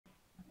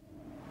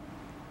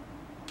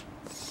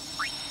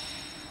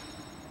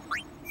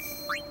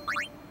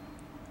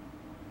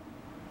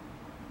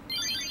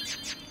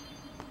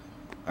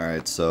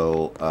Alright,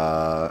 so,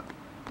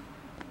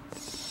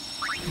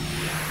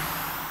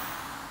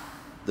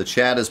 the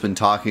chat has been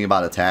talking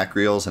about attack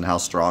reels and how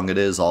strong it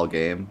is all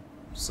game.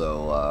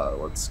 So,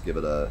 let's give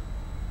it a...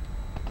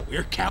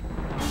 Give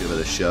it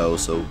a show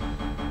so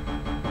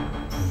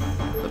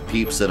the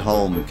peeps at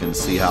home can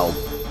see how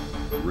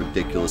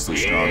ridiculously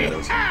strong it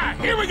is.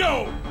 Here we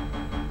go!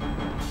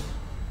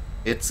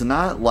 It's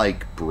not,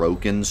 like,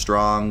 broken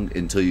strong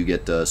until you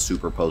get to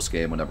super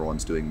post-game when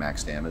everyone's doing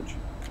max damage.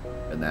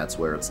 And that's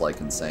where it's, like,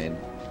 insane.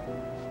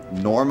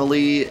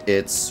 Normally,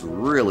 it's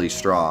really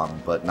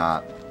strong, but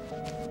not,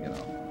 you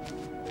know...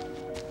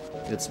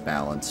 It's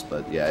balanced,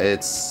 but yeah,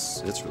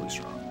 it's really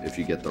strong. If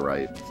you get the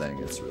right thing,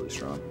 it's really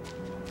strong.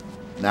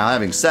 Now,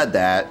 having said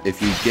that,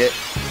 if you get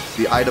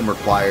the item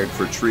required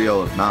for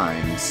Trio of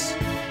 9s...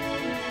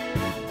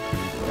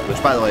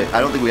 Which, by the way, I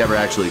don't think we ever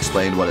actually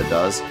explained what it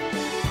does.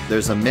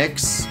 There's a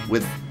mix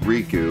with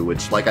Riku,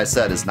 which, like I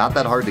said, is not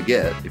that hard to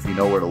get if you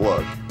know where to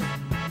look.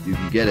 You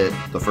can get it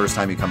the first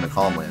time you come to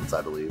Calmlands,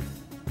 I believe.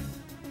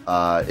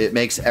 It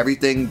makes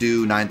everything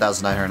do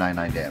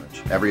 9,999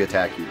 damage. Every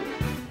attack you do.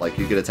 Like,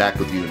 you could attack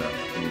with Yuna,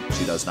 and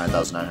she does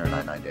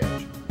 9,999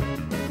 damage.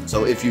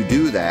 So if you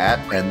do that,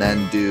 and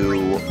then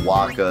do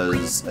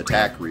Wakka's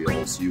attack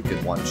reels, you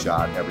can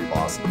one-shot every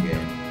boss in the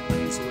game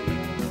easily.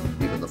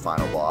 Even the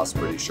final boss,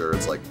 pretty sure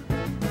it's like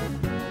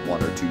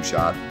 1 or 2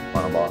 shot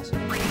final boss.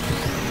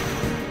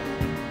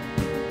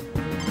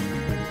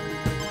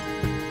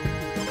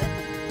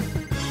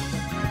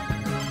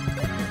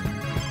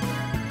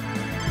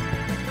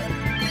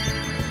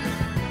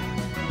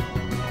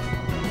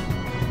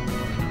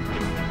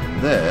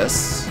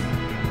 This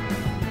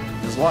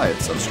is why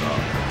it's so strong.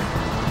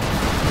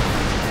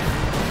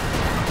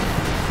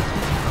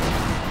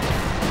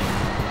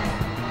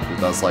 It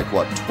does like,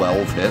 what,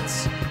 12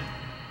 hits?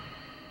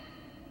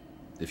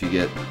 If you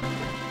get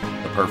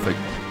the perfect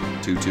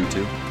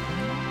 2-2-2.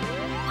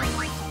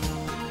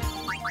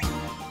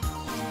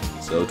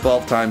 So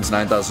 12 times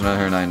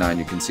 9,999,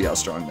 you can see how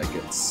strong that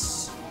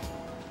gets.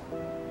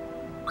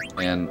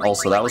 And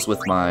also, that was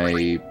with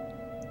my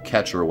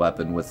catcher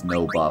weapon with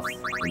no buff,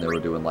 and they were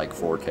doing like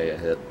 4k a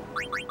hit.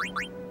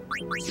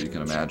 So you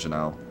can imagine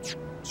how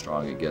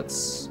strong it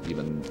gets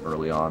even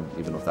early on,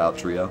 even without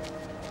Trio.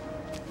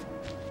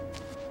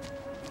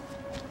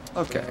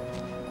 Okay.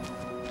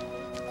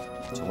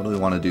 So what do we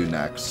want to do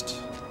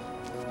next?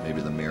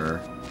 Maybe the mirror.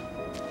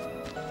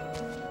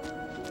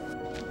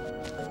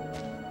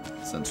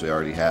 Since we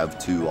already have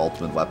 2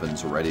 ultimate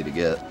weapons ready to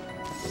get.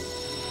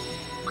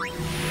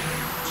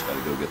 Just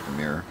gotta go get the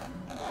mirror.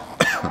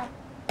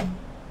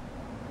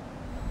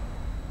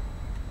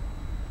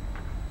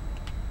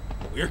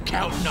 We're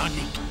counting on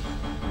you.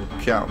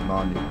 We're counting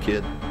on you,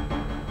 kid.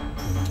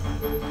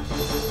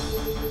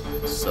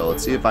 So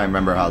let's see if I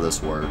remember how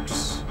this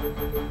works.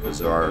 Because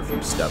there are a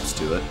few steps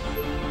to it.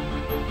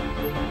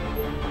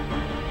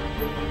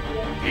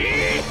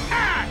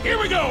 Here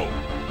we go!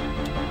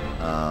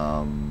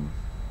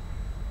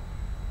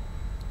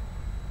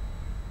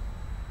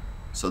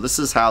 So this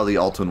is how the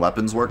ultimate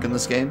weapons work in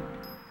this game.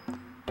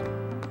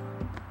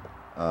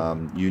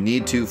 You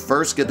need to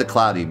first get the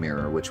Cloudy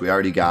Mirror, which we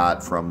already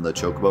got from the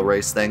Chocobo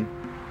race thing.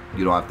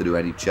 You don't have to do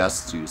any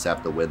chests, you just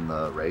have to win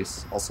the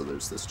race. Also,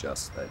 there's this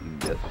chest that you can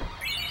get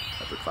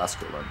at the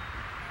classical run.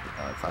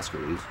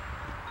 Classical release.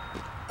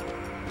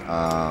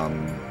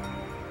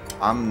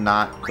 I'm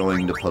not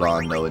going to put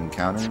on no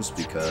encounters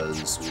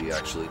because we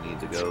actually need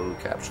to go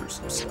capture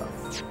some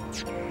stuff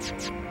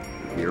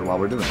here while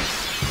we're doing it.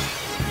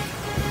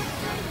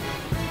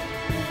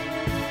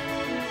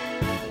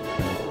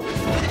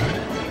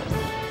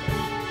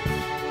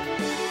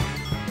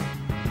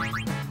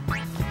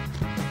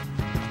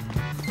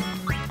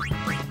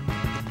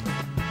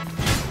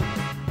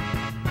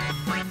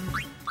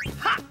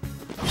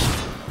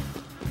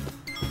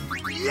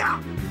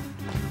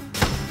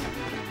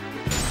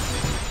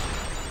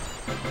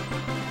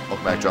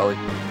 Welcome back, Jolly.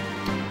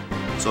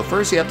 So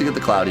first you have to get the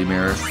Cloudy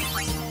Mirror.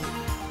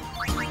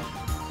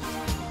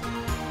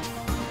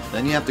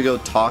 Then you have to go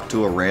talk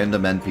to a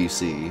random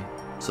NPC.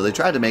 So they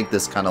tried to make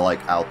this kind of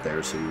like out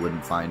there so you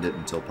wouldn't find it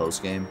until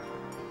post-game.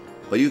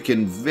 But you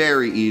can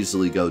very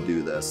easily go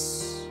do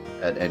this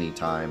at any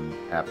time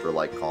after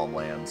like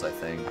Calmlands, I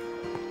think.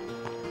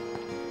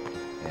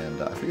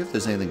 And I forget if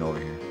there's anything over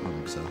here. I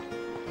don't think so.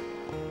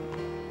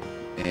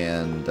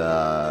 And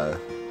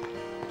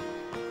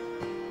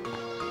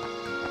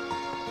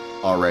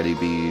already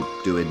be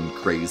doing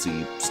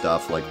crazy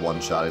stuff like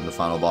one-shotting the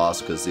final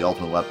boss because the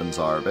ultimate weapons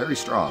are very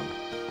strong.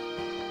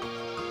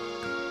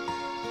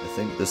 I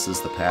think this is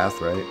the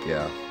path, right?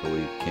 Yeah, but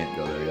we can't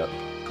go there yet.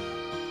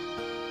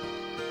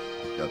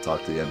 Gotta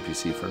talk to the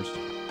NPC first.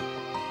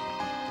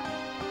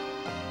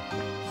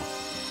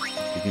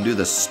 You can do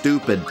the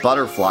stupid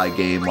butterfly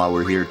game while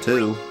we're here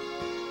too.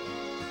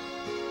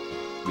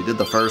 We did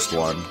the first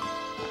one.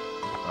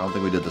 I don't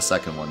think we did the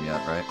second one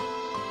yet, right?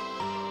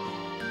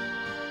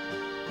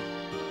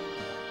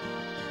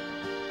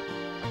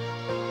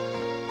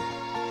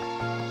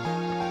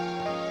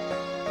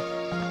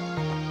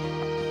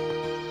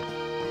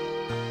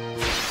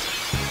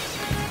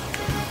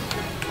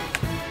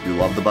 you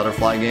love the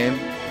butterfly game.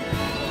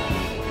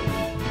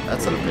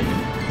 That's an opinion.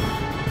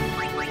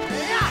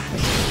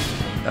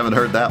 Haven't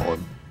heard that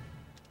one.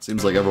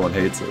 Seems like everyone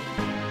hates it.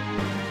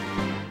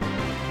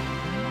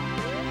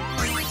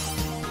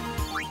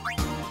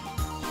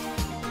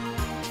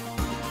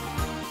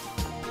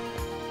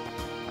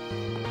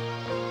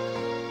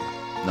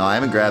 No, I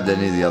haven't grabbed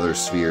any of the other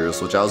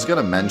spheres, which I was going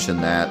to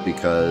mention that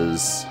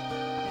because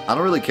I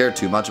don't really care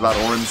too much about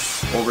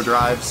Orin's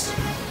overdrives,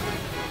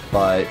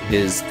 but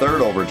his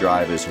third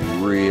overdrive is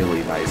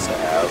really nice to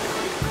have.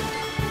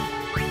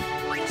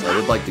 So I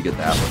would like to get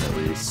that one at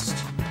least.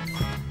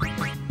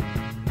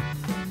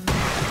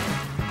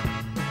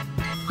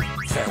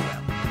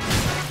 Farewell.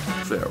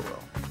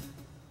 Farewell.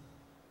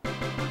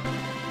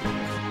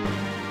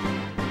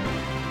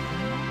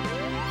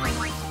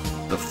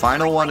 The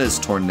final one is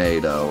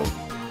Tornado.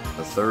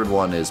 The third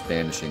one is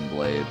Banishing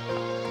Blade,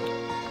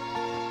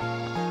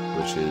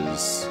 which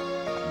is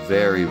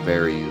very,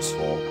 very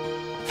useful.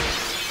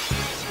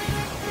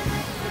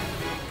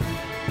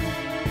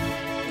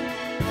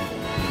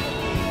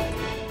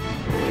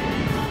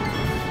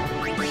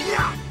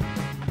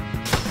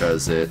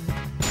 Because it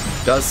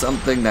does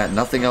something that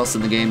nothing else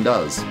in the game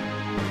does.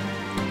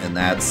 And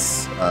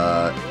that's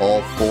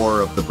all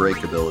 4 of the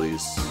break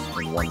abilities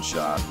in one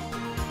shot.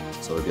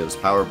 So it gives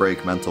Power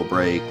Break, Mental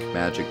Break,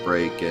 Magic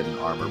Break, and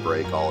Armor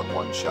Break all in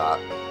one shot,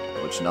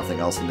 which nothing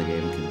else in the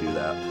game can do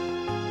that.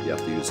 You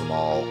have to use them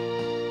all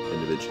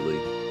individually.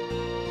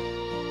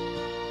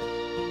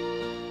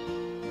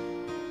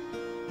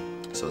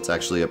 So it's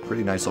actually a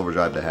pretty nice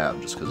overdrive to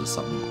have, just because it's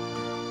something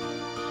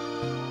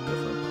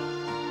different.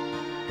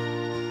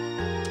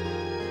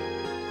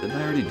 Didn't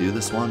I already do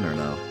this one, or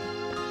no?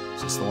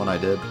 Is this the one I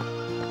did?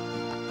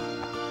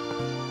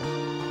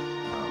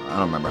 I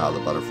don't remember how the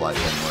butterfly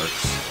thing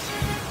works.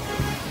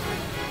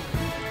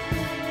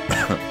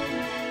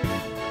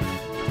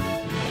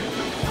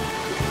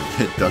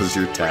 It does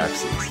your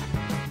taxes.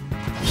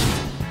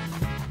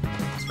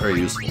 It's very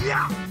useful. Hate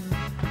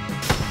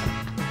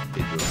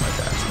doing my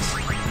taxes.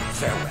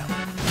 Farewell.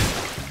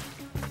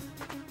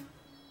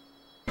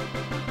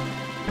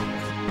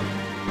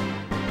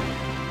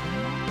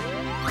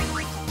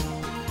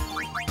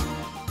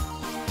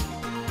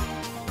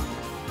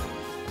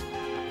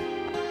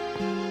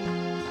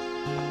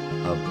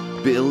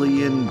 $1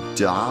 billion?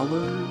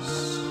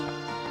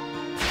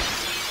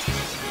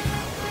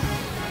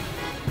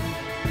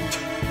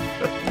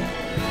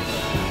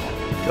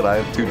 Could I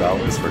have $2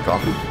 for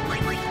coffee?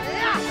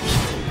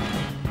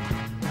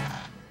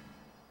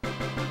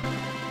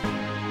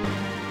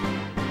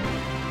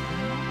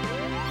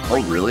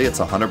 Oh really? It's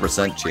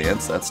 100%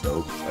 chance? That's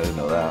dope. I didn't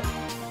know that.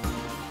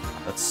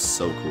 That's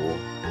so cool.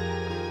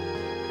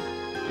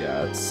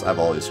 Yeah, I've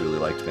always really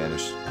liked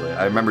Vanish Blade.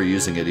 I remember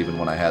using it even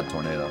when I had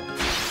Tornado.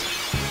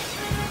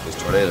 Because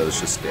Tornado is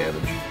just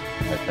damage,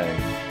 I think.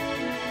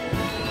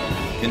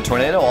 Can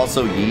Tornado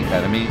also yeet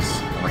enemies?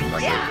 I don't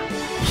remember.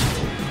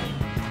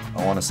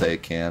 I want to say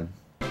it can.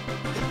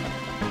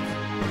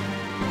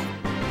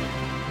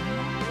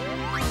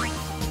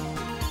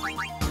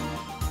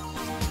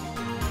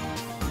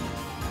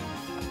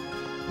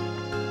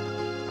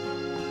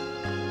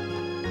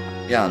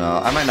 Yeah,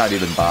 no, I might not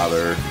even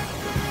bother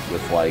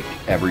with like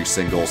every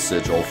single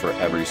sigil for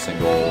every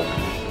single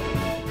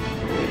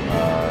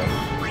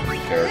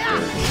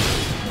character,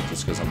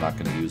 just because I'm not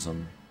going to use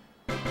them.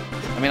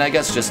 I mean, I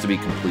guess just to be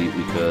complete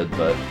we could,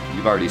 but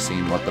you've already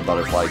seen what the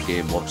butterfly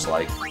game looks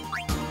like.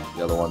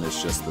 The other one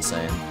is just the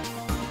same.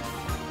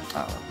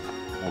 I don't know.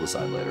 We'll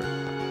decide later.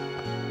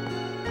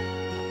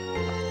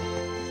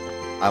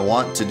 I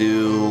want to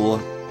do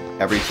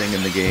everything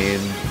in the game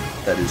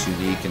that is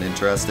unique and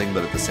interesting,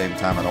 but at the same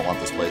time I don't want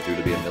this playthrough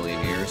to be a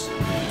million years.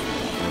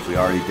 And if we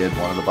already did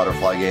one of the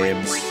butterfly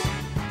games,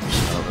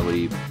 I don't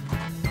really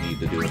need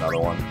to do another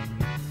one.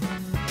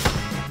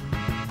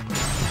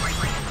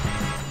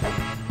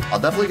 I'll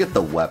definitely get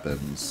the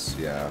weapons,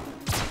 yeah.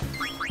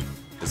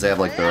 Because they have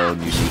like their own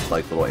unique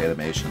like little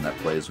animation that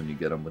plays when you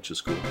get them, which is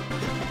cool.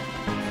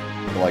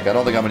 But, like, I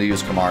don't think I'm going to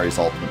use Kamari's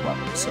ultimate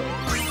weapon, so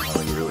I don't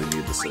think we really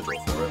need the sigil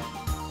for it.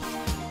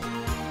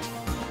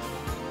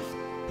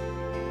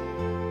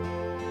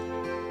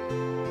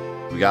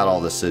 We got all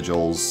the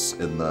sigils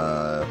in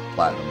the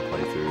Platinum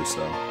playthrough,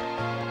 so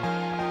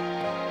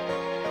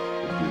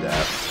we'll do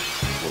that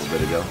a little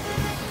bit ago.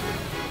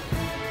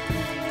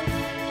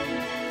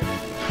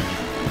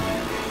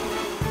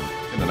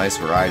 And a nice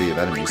variety of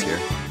enemies here.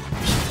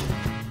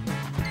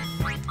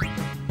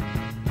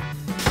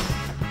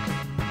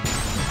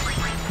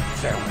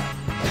 Farewell.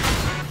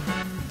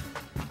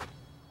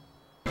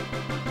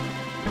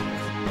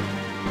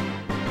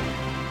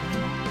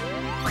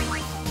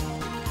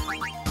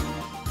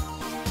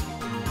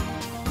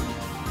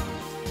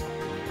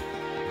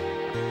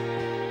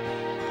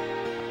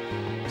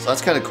 So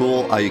that's kind of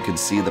cool how you can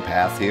see the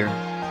path here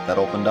that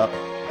opened up.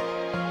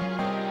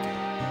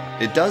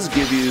 It does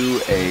give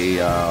you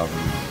a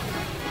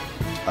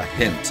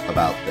hint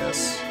about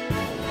this.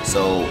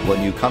 So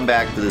when you come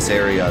back to this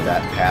area,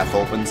 that path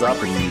opens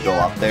up, and when you go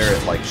up there,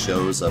 it like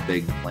shows a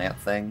big plant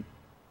thing.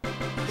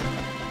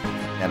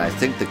 And I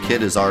think the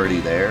kid is already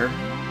there.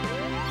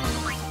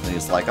 And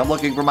he's like, I'm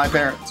looking for my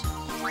parents.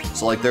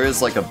 So like there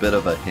is like a bit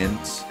of a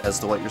hint as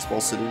to what you're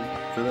supposed to do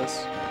for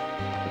this.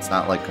 It's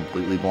not like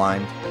completely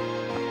blind.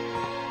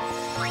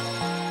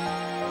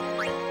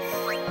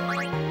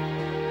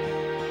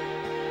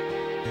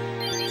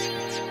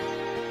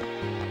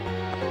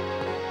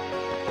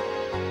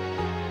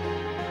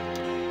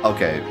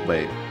 Okay,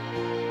 wait.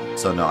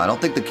 So no, I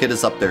don't think the kid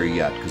is up there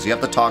yet, because you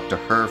have to talk to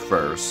her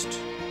first.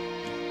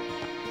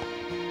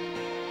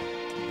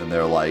 And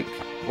they're like,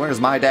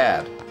 where's my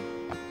dad?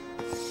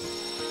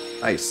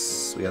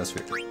 Nice, we got a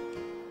sphere.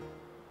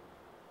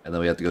 And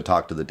then we have to go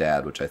talk to the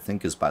dad, which I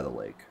think is by the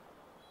lake.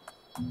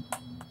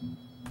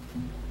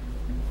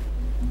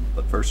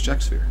 But first,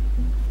 check sphere.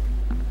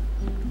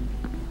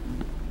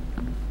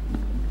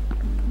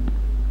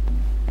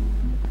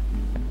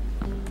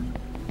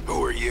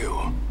 Who are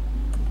you?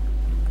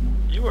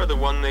 You are the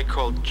one they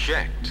called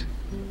Jekt.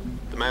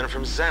 The man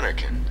from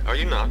Zanarkand, are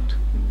you not?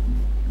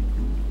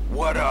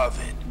 What of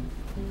it?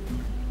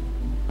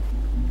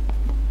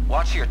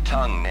 Watch your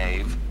tongue,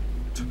 knave.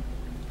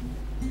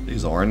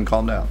 Please, Orin,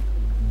 calm down.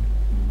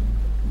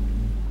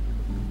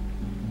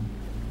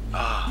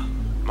 Ah,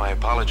 my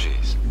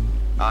apologies.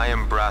 I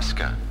am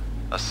Braska,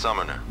 a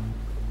summoner.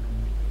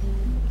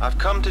 I've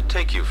come to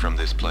take you from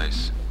this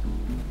place.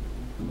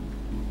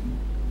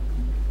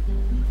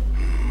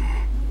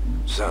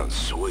 Sounds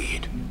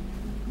sweet.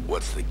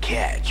 What's the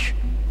catch?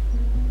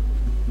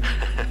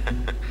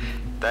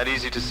 That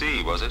easy to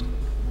see, was it?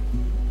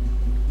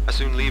 I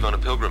soon leave on a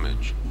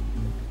pilgrimage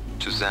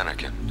to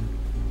Zanarkand.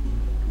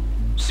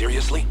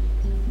 Seriously?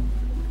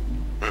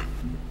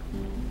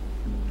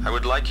 I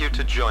would like you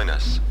to join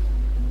us.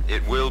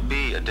 It will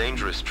be a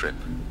dangerous trip.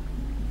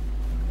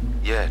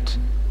 Yet,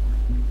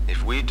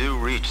 if we do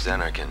reach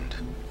Zanarkand,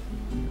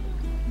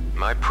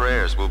 my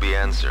prayers will be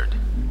answered,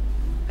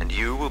 and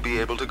you will be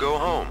able to go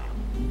home,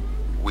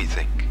 we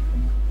think.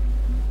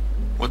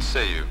 What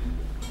say you?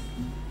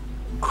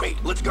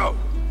 Great, let's go.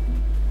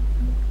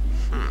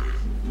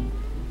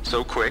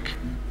 So quick?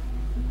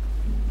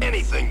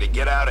 Anything to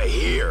get out of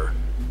here.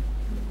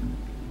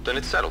 Then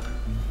it's settled.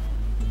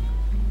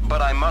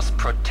 But I must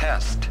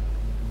protest.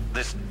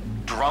 This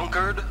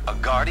drunkard, a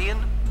guardian?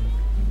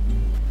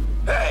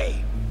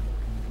 Hey!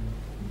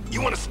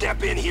 You want to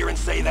step in here and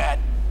say that?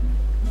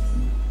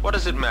 What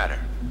does it matter?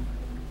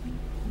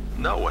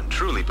 No one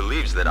truly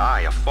believes that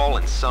I, a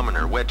fallen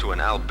summoner wed to an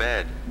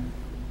Al-Bhed,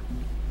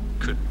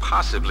 could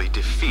possibly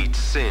defeat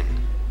sin.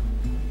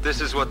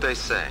 This is what they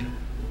say.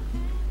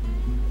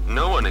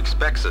 No one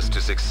expects us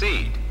to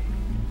succeed.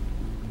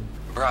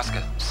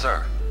 Braska,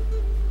 sir.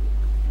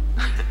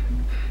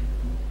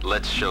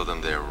 Let's show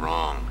them they're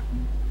wrong.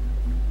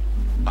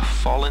 A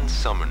fallen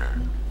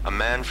summoner, a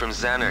man from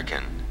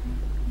Zanarkand,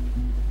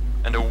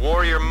 and a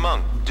warrior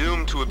monk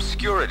doomed to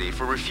obscurity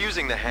for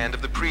refusing the hand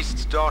of the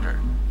priest's daughter.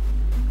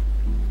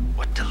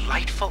 What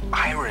delightful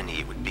irony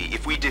it would be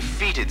if we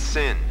defeated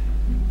sin.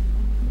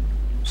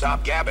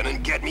 Stop gabbing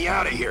and get me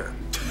out of here.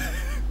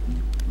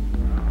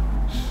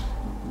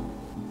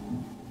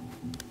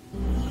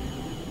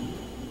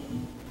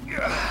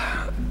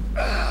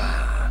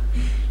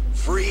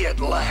 Free at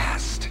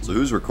last. So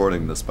who's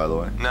recording this, by the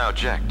way? Now,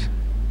 Jekt.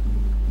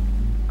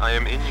 I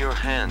am in your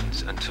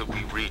hands until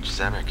we reach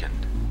Zanarkand.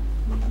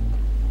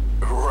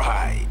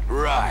 Right.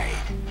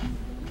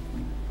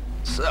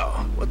 So,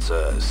 what's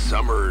a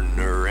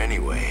summoner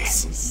anyway?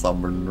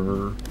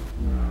 Summoner.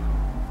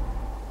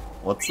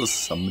 What's a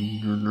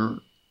summoner?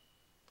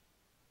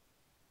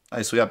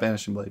 Nice, we got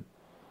Banishing Blade.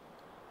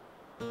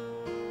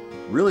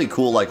 Really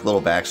cool, like,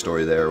 little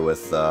backstory there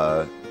with,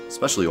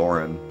 especially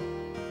Orin.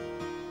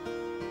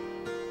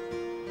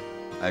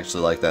 I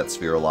actually like that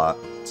sphere a lot.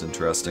 It's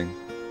interesting.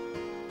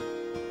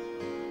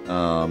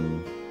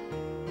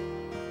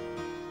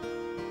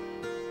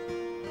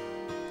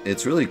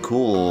 It's really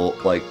cool,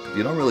 like,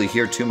 you don't really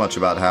hear too much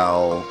about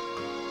how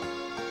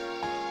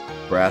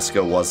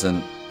Braska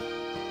wasn't...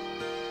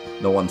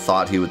 No one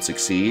thought he would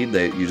succeed.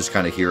 You just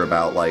kind of hear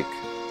about, like,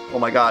 oh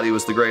my god, he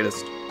was the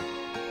greatest.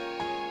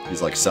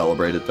 He's, like,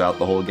 celebrated throughout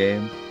the whole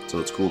game. So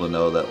it's cool to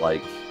know that,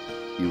 like,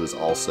 he was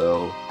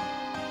also...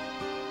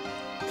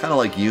 kind of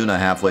like Yuna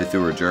halfway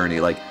through her journey.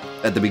 Like,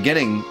 at the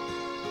beginning,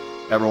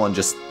 everyone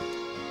just,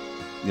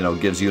 you know,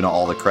 gives Yuna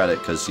all the credit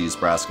because she's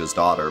Braska's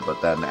daughter,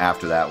 but then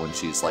after that, when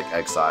she's, like,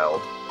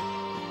 exiled,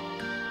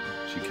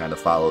 she kind of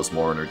follows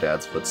more in her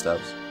dad's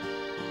footsteps.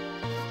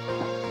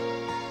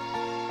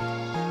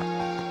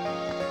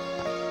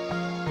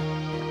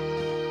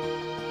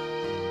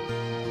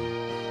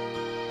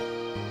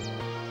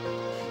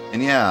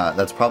 And yeah,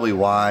 that's probably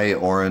why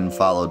Orin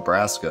followed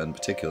Braska in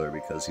particular,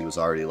 because he was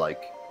already,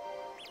 like,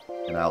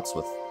 in outs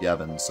with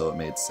Yevon, so it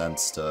made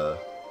sense to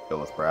go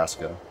with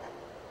Braska.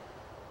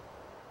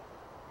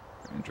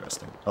 Very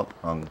interesting. Oh,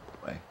 wrong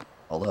way.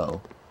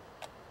 Although,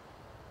 I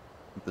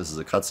think this is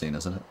a cutscene,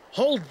 isn't it?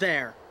 Hold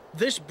there!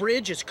 This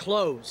bridge is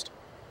closed.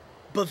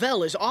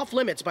 Bavel is off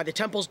limits by the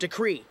temple's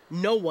decree.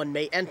 No one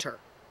may enter.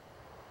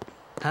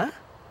 Huh?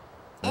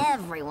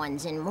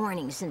 Everyone's in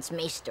mourning since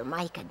Maester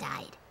Micah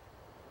died.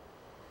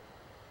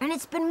 And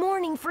it's been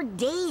morning for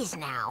days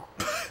now.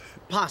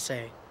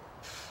 Passe.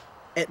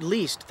 At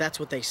least that's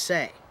what they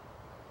say.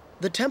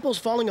 The temple's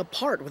falling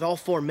apart with all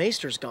 4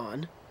 maesters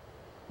gone.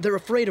 They're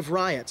afraid of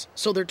riots,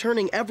 so they're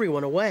turning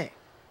everyone away.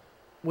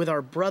 With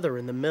our brother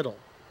in the middle.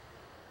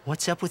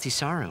 What's up with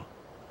Isaru?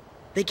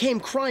 They came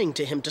crying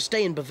to him to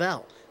stay in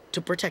Bavel, to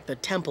protect the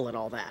temple and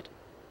all that.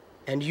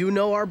 And you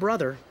know our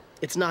brother.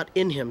 It's not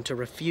in him to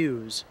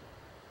refuse.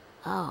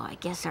 Oh, I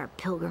guess our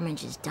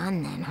pilgrimage is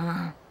done then,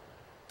 huh?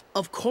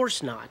 Of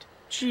course not.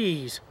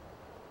 Jeez.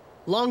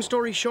 Long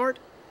story short,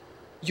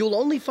 you'll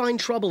only find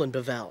trouble in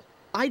Bavel.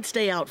 I'd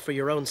stay out for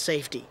your own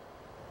safety.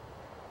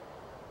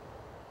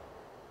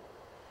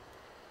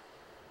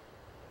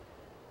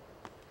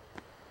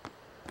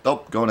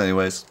 Oh, going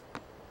anyways.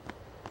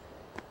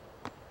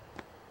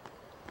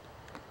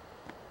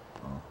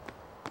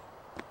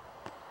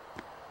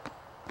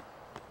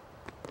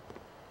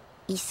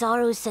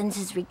 Isaru sends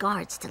his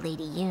regards to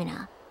Lady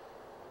Yuna.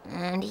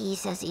 And he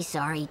says he's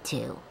sorry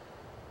too.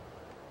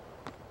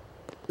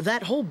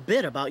 That whole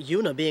bit about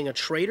Yuna being a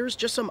traitor's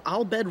just some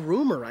Al-Bhed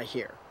rumor I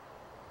hear.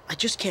 I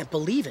just can't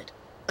believe it.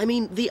 I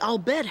mean, the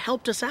Al-Bhed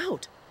helped us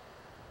out.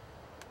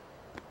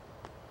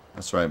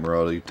 That's right,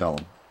 Marota, you tell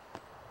him.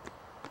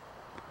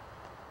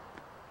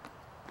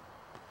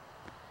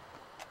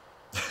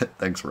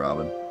 Thanks,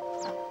 Robin.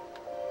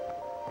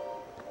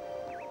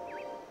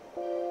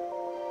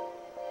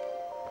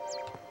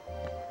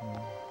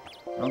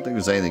 I don't think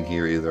there's anything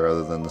here either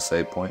other than the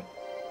save point.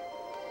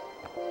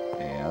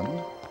 And...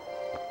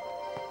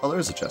 oh, there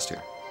is a chest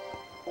here.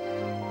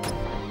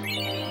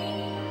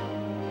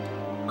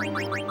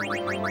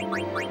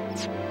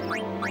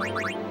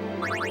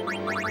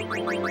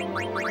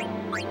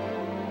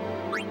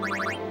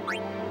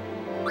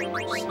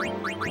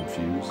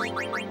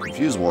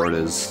 Confuse ward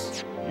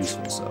is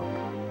useful, so.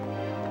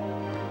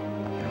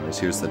 Anyways,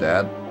 here's the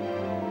dad.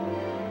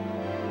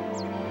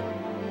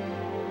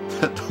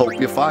 Hope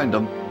you find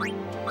him.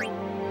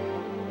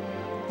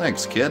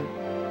 Thanks, kid.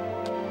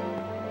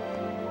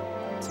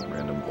 Some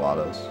random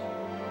Guados.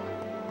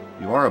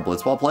 You are a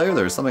Blitzball player?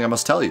 There's something I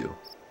must tell you.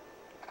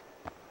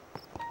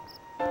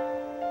 I'd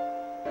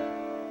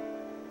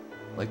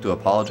like to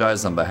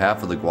apologize on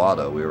behalf of the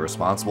Guado. We were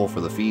responsible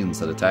for the fiends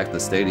that attacked the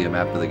stadium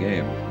after the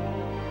game.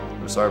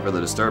 We're sorry for the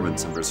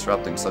disturbance and for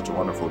disrupting such a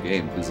wonderful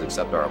game. Please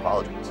accept our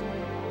apologies.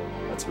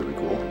 That's really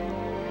cool.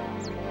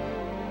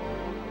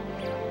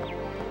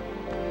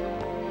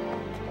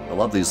 I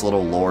love these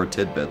little lore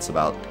tidbits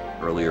about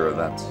earlier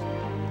events.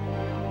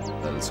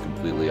 That is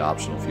completely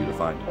optional for you to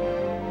find.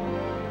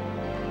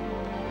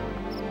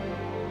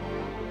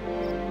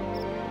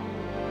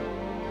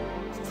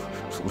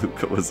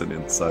 Luca was an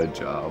inside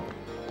job.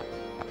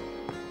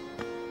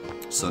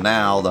 So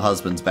now the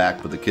husband's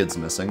back, but the kid's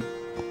missing.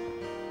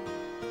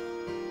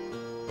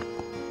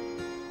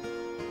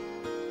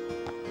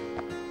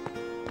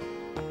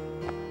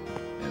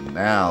 And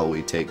now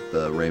we take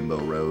the Rainbow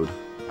Road.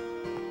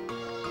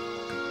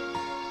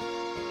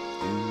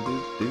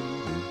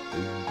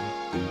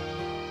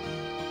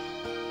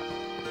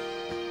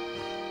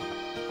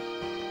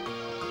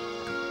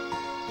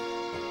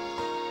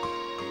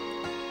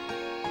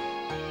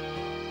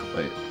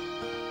 Wait.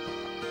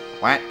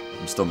 What?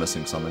 I'm still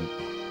missing something.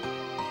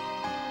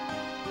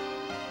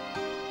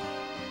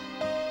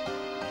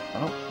 I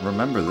don't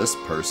remember this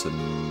person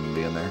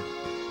being there.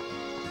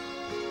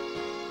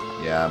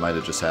 Yeah, I might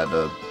have just had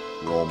to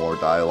roll more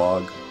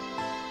dialogue.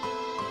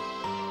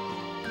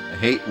 I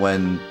hate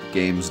when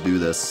games do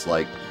this,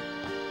 like,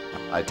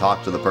 I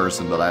talk to the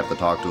person, but I have to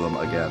talk to him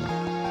again.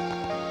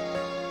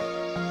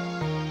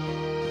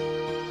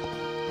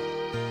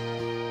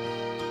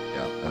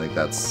 Yeah, I think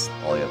that's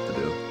all you have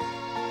to do.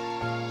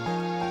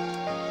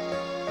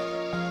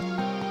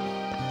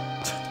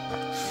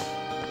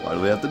 Why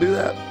do we have to do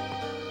that?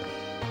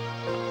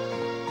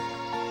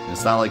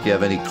 It's not like you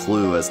have any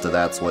clue as to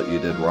that's what you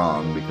did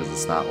wrong, because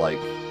it's not like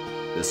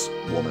this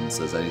woman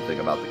says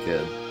anything about the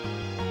kid.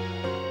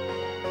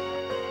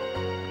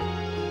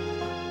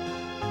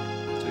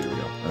 So here we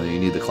go. And then you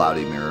need the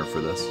cloudy mirror for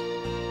this.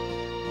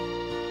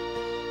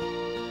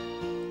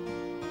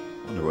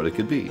 Wonder what it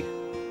could be.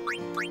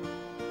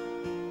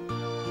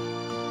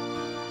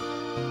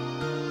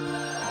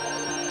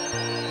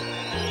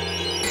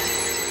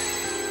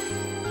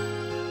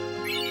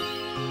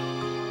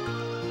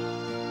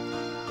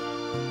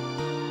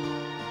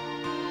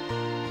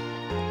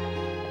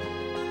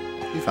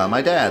 You found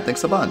my dad.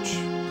 Thanks a bunch.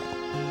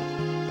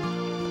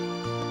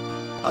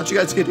 How'd you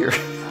guys get here?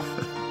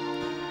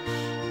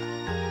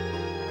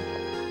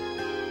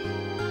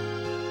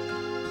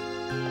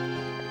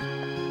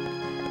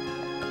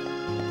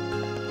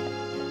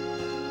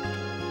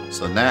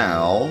 So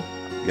now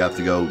you have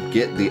to go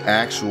get the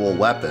actual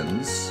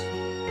weapons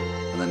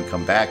and then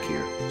come back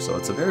here. So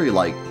it's a very,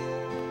 like,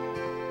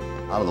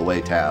 out of the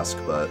way task,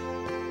 but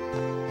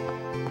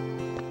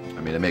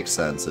I mean, it makes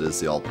sense. It is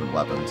the ultimate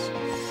weapons.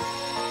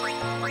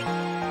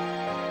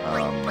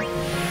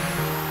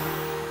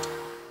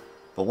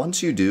 But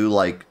once you do,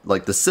 like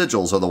the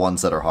sigils are the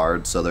ones that are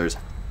hard. So there's,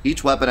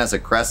 each weapon has a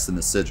crest and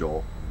a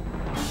sigil.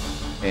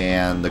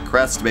 And the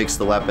crest makes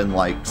the weapon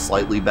like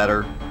slightly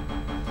better.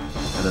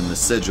 And then the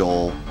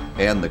sigil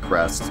and the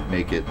crest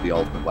make it the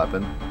ultimate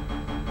weapon.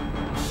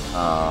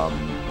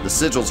 The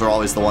sigils are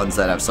always the ones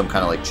that have some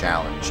kind of like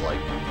challenge, like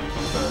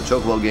the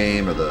Chocobo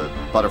game or the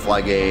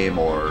Butterfly game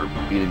or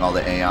beating all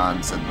the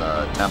Aeons in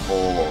the temple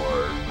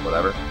or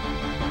whatever.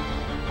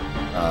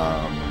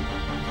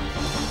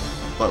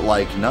 But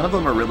like none of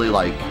them are really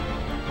like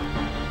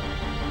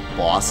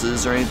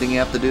bosses or anything you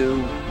have to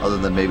do, other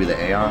than maybe the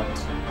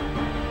Aeons.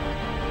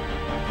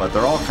 But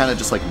they're all kind of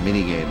just like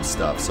minigame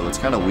stuff, so it's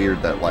kind of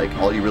weird that like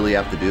all you really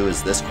have to do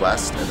is this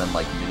quest and then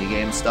like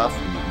minigame stuff,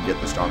 and you can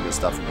get the strongest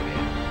stuff in the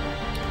game.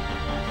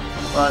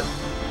 But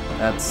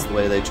that's the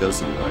way they chose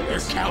to do it, I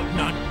guess. They're counting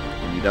on.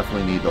 And you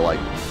definitely need to like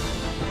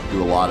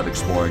do a lot of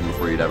exploring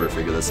before you'd ever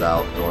figure this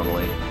out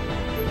normally.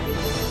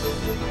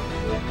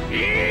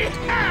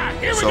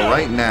 So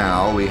right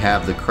now we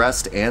have the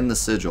crest and the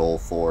sigil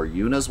for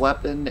Yuna's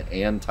weapon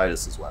and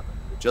Titus's weapon.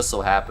 It just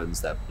so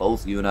happens that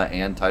both Yuna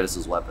and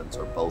Titus's weapons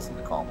are both in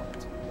the Calm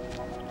Lands.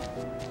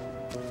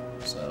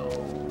 So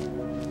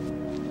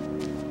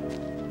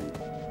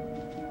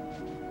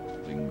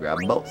we can grab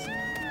them both.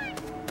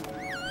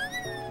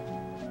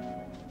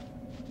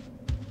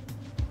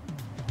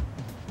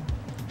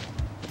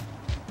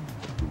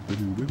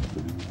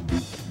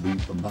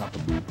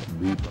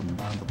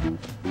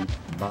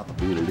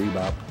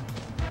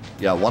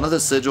 Yeah, one of the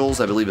sigils,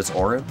 I believe it's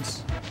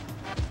Orin's,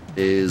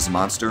 is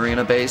Monster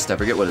Arena based. I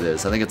forget what it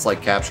is. I think it's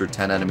like capture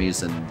 10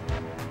 enemies in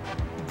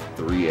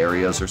 3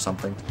 areas or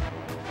something.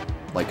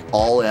 Like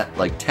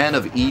 10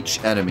 of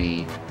each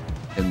enemy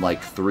in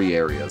like 3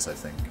 areas, I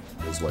think,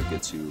 is what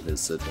gets you his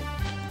sigil.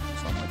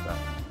 Something like that.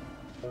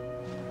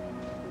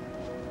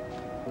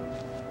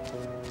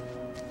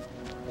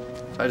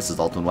 Titus's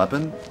ultimate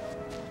weapon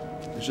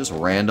is just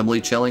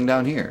randomly chilling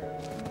down here.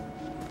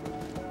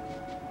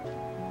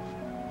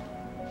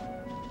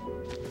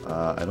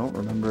 I don't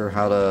remember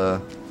how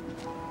to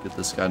get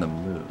this guy to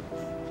move.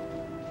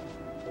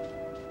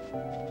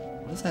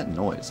 What is that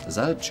noise? Is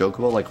that a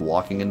Chocobo like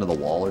walking into the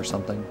wall or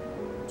something?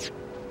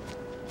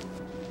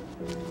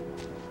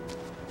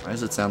 Why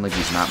does it sound like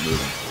he's not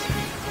moving?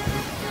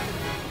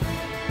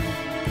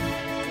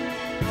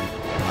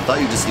 I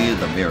thought you just needed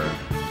the mirror.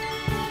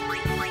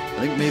 I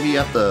think maybe you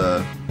have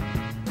to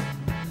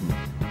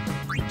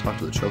talk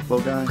to the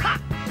Chocobo guy.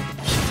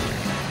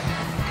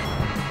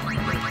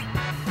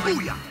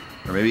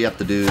 Or maybe you have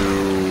to do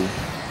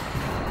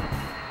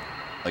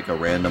like a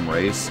random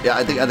race. Yeah,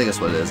 I think that's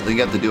what it is. I think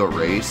you have to do a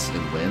race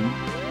and win,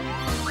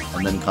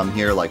 and then come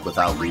here like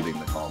without leaving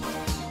the Calm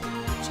Lands.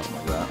 Something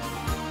like that.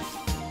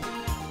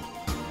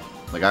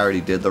 Like I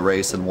already did the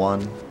race and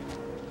won,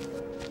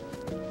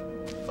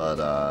 but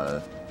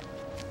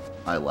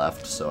I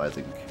left, so I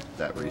think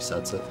that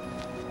resets it.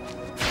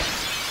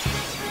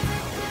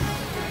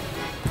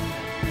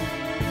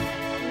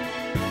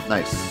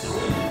 Nice.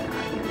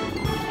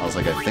 I was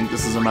like, I think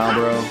this is a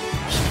Malboro.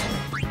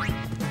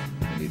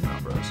 I need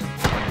Malboros.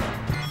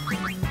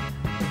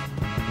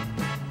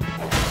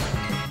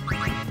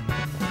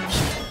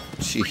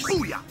 Jeez.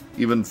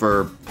 Even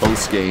for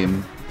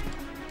post-game,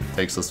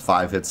 takes us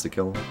 5 hits to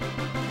kill him.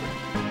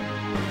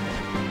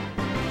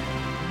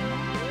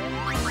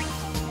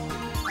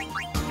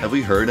 Have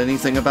we heard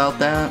anything about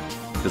that?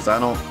 Because I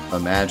don't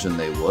imagine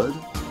they would.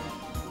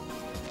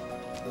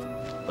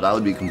 But I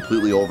would be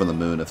completely over the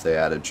moon if they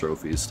added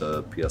trophies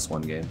to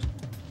PS1 games.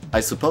 I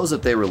suppose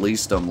if they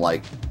released them,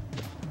 like,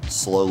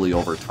 slowly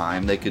over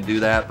time, they could do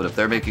that, but if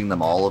they're making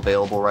them all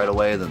available right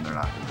away, then they're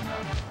not doing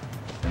that.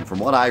 And from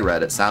what I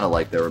read, it sounded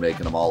like they were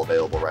making them all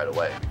available right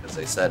away, because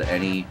they said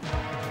any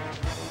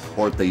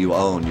port that you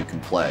own, you can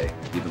play,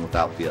 even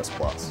without PS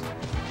Plus.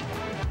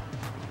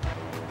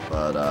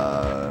 But,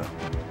 I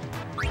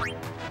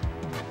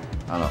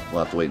don't know,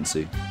 we'll have to wait and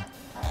see.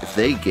 If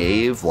they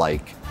gave,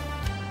 like,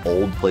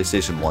 old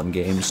PlayStation 1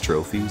 games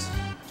trophies,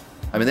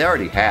 I mean, they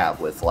already have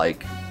with,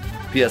 like,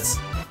 the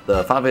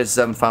Final Fantasy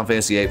 7, Final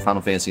Fantasy 8,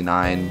 Final Fantasy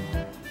 9,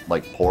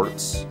 like,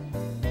 ports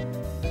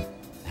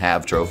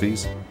have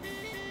trophies.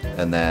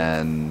 And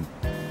then,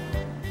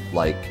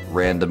 like,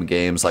 random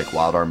games like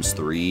Wild Arms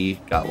 3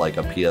 got, like,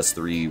 a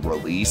PS3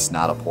 release,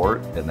 not a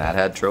port, and that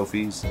had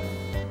trophies.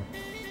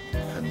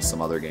 And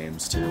some other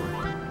games, too.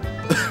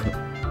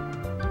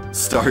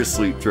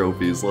 Starsleep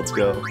trophies, let's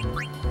go. That'd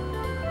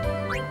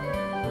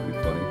be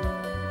funny.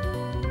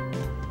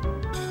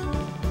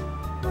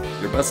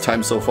 Your best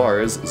time so far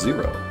is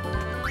 0.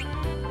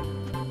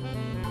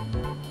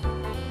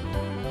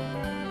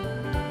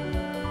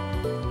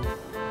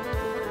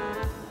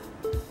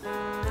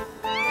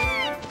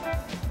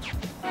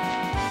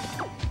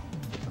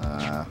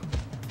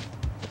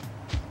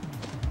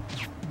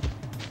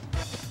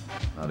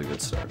 Not a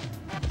good start.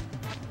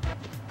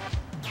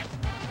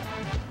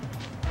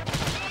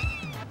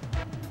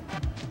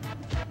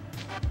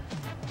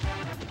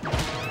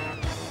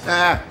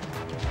 Ah!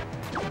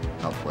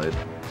 Outplayed.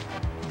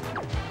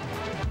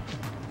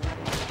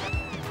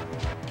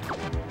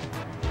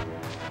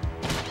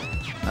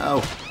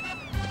 No.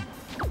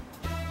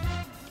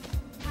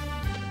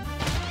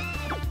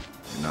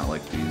 Do not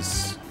like the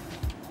these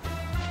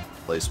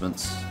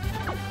placements.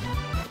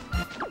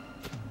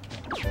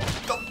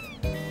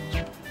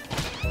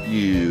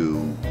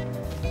 You.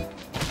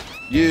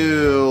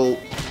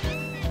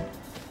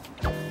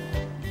 I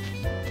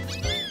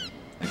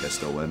think I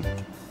still win.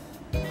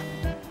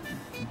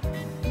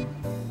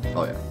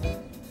 Oh yeah.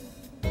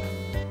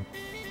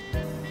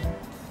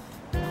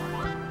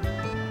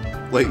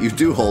 Wait, you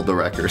do hold the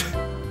record.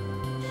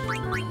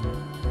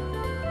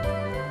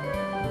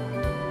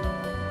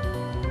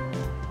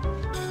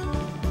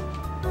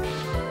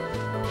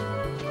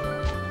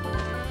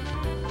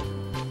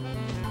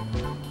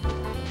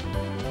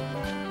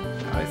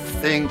 I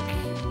think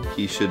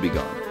he should be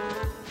gone.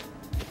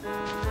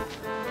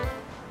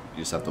 You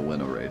just have to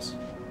win a race.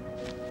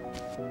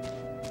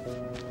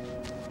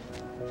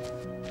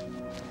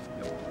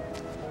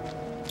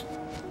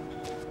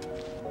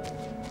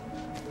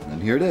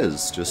 And here it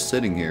is, just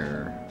sitting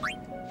here.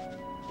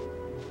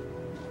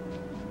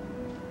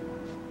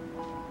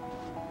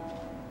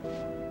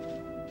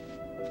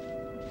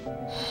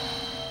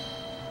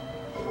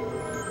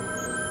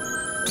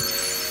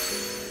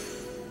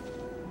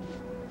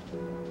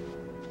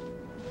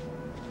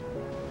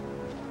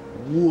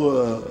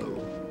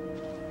 Whoa.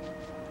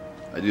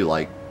 I do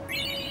like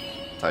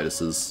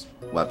Titus's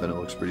weapon, it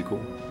looks pretty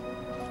cool.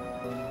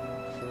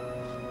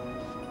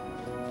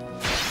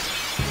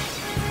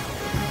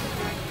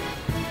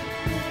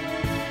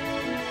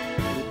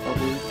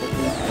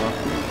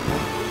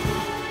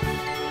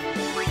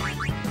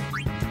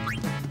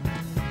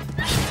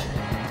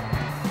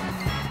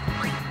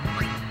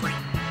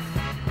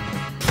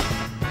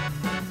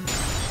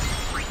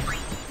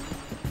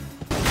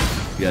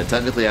 Yeah,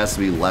 technically it has to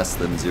be less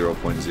than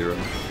 0.0. It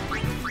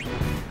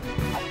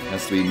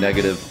has to be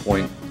negative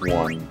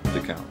 0.1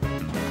 to count.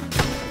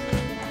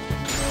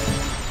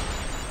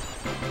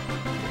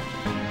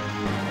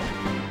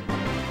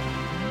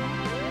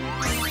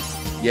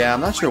 Yeah,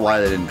 I'm not sure why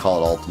they didn't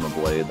call it Ultima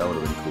Blade. That would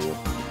have been cool.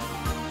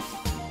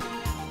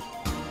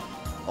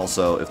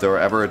 Also, if there were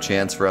ever a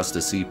chance for us to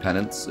see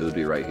Penance, it would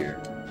be right here.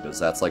 Because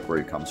that's like where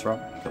he comes from.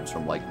 He comes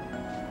from like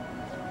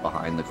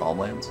behind the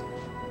Calmlands.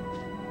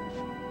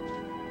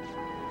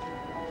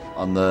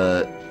 On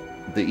the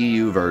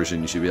EU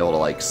version, you should be able to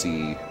like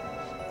see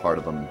part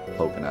of them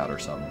poking out or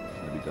something.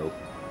 That'd be dope.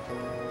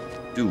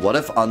 Dude, what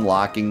if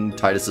unlocking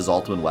Titus's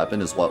ultimate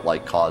weapon is what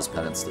like caused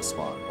Penance to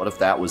spawn? What if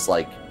that was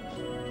like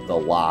the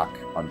lock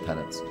on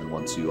Penance, and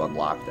once you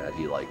unlock that,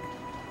 he like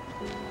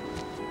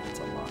it's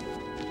unlocked.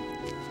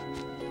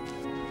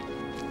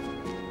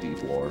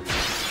 Deep lore.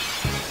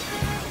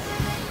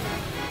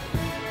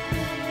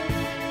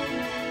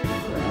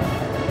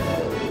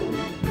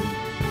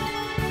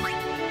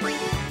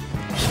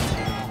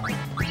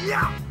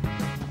 Yeah.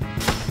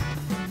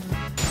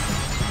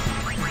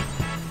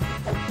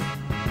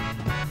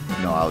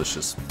 No, I was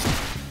just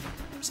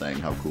saying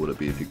how cool it'd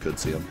be if you could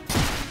see him.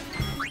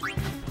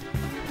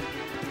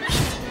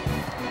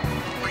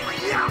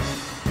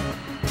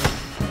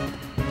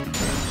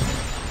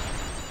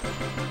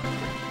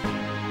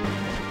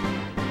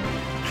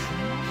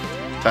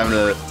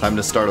 Time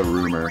to start a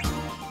rumor.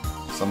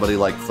 Somebody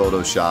like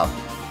Photoshop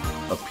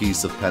a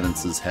piece of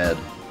Penance's head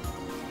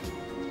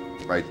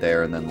right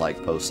there and then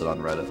like post it on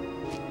Reddit.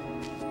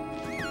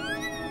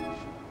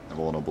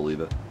 Everyone will believe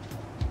it.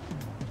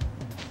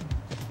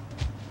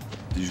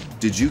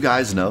 Did you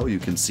guys know you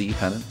can see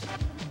Penance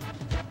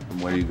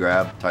from where you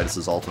grab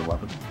Titus's ultimate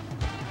weapon?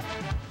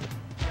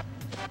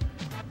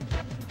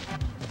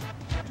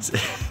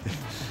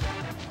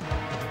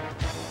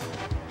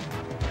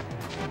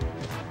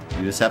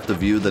 You just have to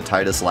view the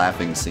Titus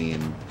laughing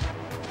scene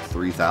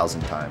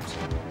 3,000 times,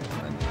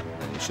 and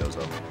then he shows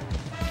up.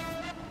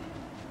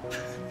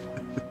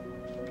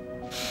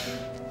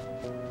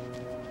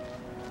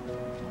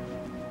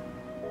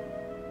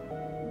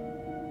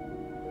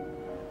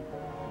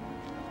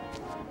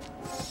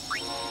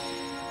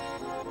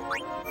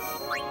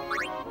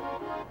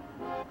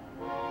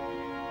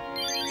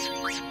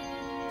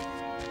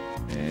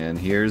 And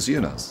here's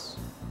Eunice.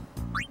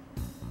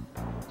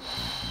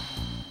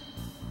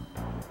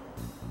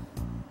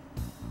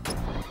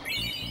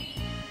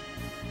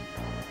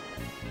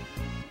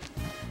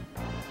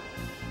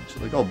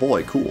 She's like, oh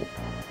boy, cool.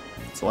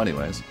 So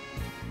anyways.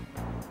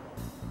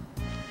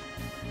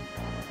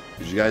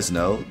 Did you guys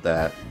know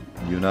that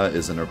Yuna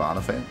is a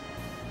Nirvana fan?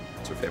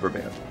 It's her favorite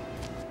band.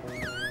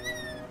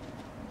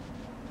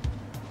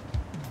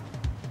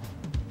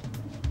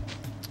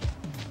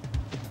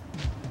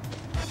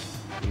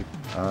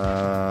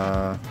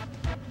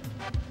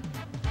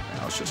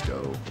 Let's just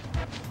go.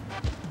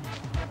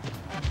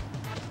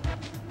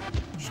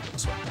 Just go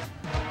this way.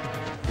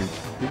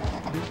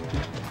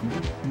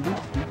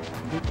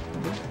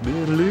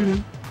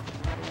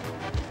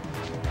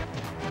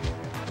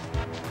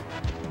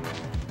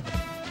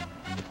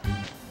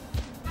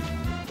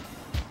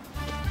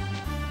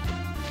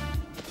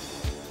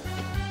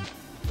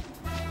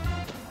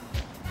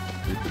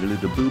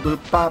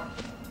 Bop.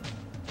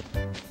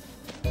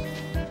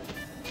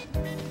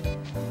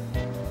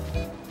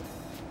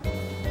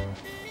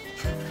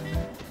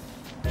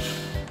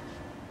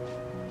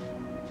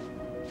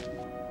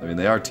 I mean,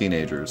 they are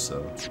teenagers,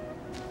 so...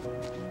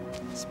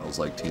 Smells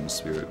like Team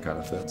Spirit kind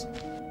of fits.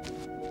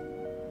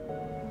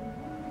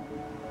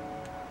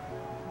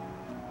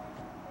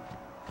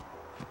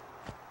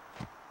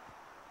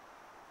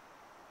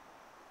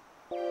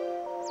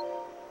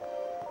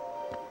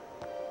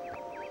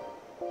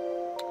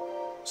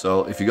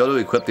 So, if you go to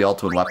equip the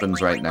ultimate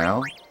weapons right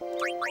now,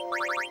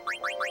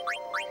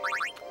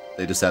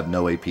 they just have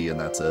no AP and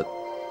that's it.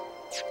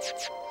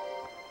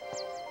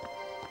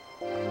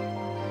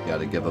 You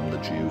gotta give them the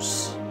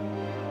juice.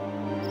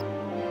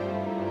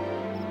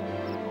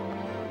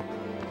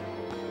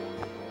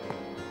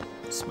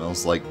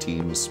 Smells like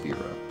Team Spirit.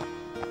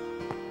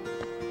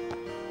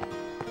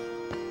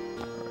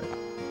 Alright.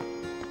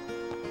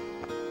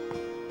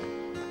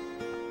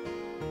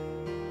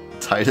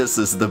 Titus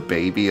is the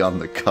baby on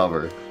the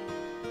cover.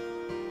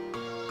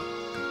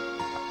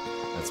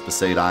 That's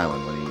Besaid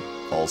Island when he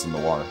falls in the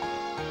water.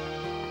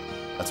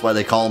 That's why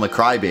they call him a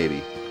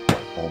crybaby.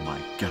 Oh my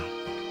god.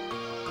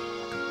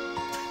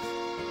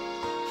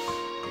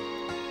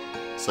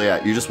 So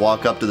yeah, you just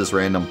walk up to this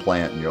random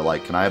plant and you're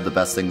like, can I have the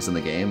best things in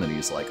the game? And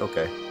he's like,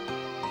 okay.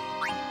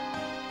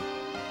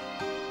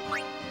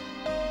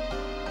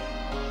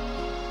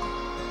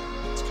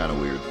 It's kind of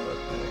weird, but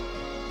hey.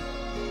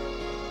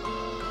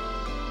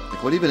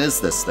 Like, what even is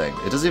this thing?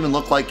 It doesn't even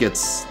look like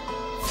it's...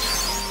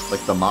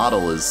 Like, the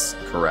model is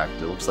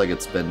correct. It looks like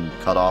it's been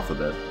cut off a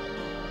bit.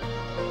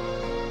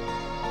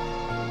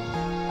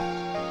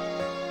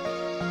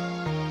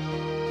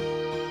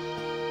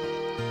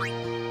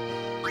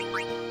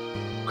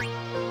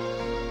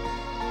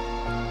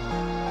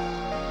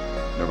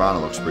 Nirvana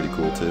looks pretty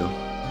cool too.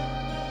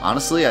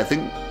 Honestly, I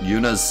think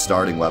Yuna's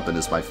starting weapon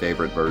is my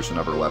favorite version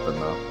of her weapon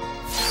though.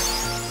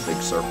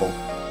 Big circle.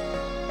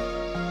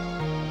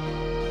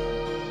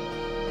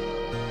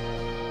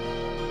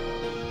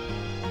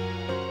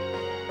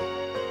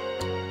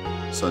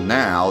 So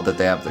now that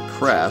they have the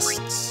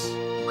crests,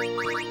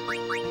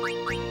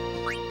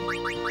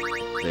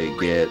 they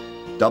get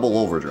double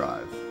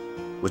overdrive,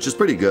 which is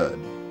pretty good.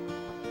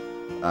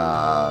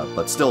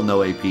 But still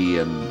no AP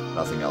and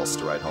nothing else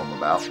to write home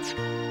about.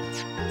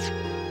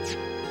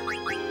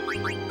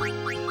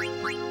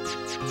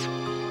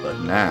 But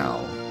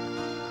now...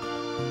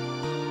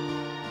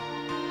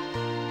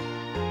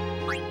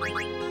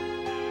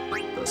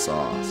 the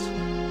sauce.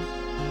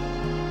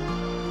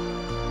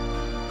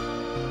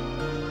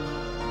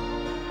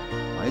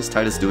 Why is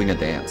Titus doing a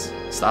dance?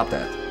 Stop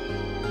that.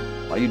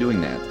 Why are you doing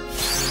that?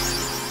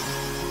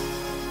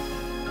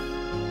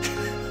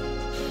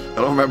 I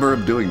don't remember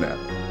him doing that.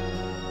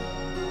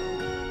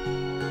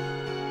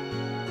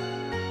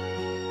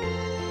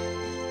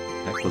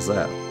 Heck was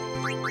that?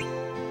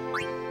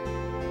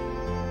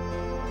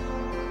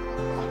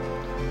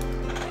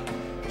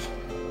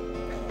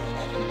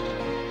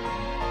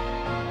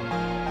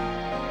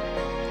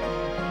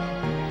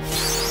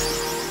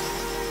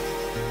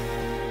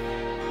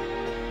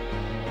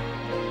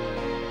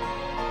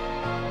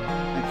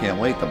 I can't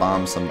wait to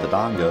bomb some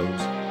Dodongos.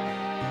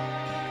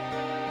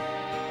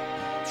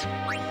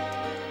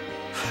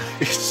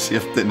 He's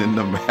shifting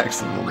into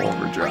maximum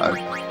overdrive.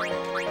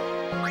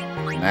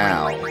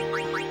 Now.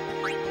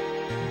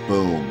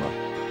 Boom.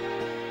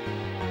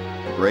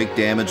 Break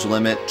damage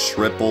limit,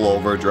 triple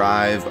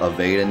overdrive,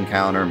 evade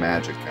encounter,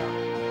 magic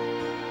counter.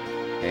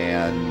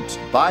 And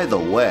by the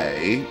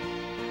way,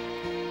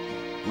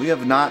 we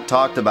have not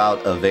talked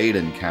about evade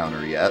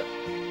encounter yet.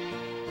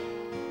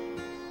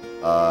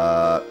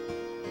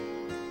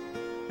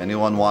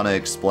 Anyone want to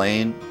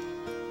explain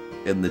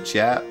in the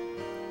chat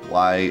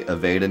why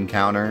evade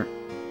encounter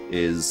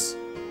is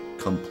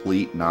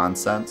complete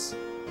nonsense?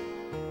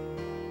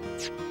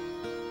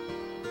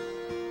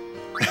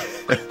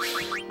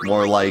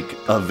 More like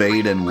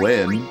evade and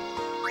win.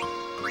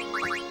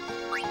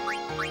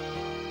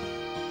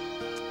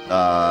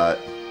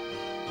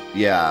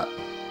 Yeah.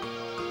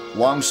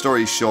 Long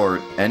story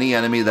short, any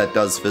enemy that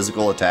does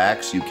physical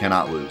attacks, you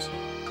cannot lose.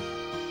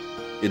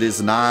 It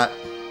is not,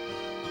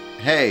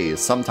 hey,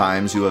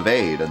 sometimes you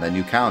evade and then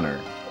you counter.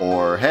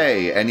 Or,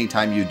 hey,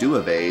 anytime you do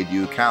evade,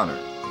 you counter.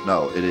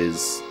 No, it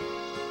is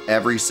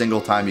every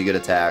single time you get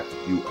attacked,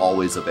 you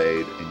always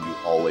evade and you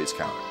always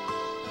counter.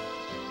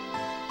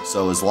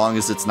 So as long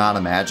as it's not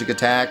a magic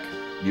attack,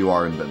 you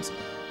are invincible.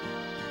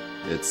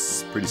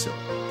 It's pretty silly.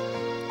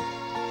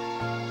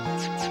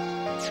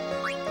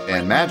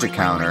 And magic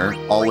counter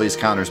always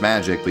counters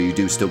magic, but you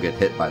do still get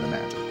hit by the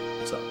magic.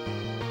 So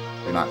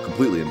you're not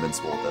completely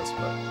invincible with this,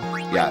 but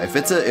yeah, if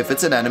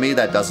it's an enemy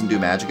that doesn't do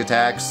magic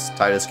attacks,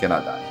 Titus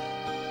cannot die.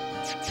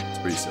 It's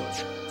pretty silly.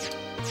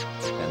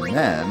 And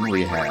then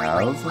we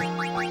have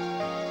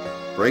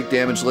break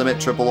damage limit,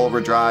 triple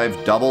overdrive,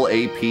 double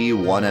AP,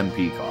 1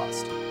 MP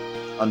cost.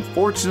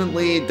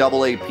 Unfortunately,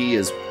 double AP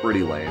is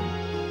pretty lame.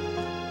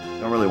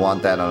 You don't really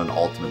want that on an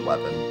ultimate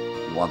weapon.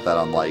 You want that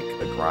on like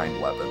a grind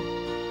weapon.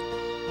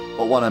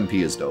 But 1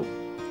 MP is dope.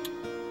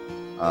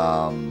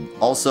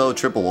 Also,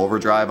 triple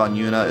overdrive on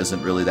Yuna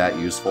isn't really that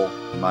useful,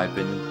 in my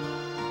opinion.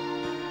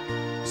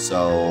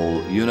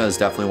 So, Yuna is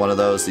definitely one of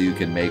those that you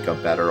can make a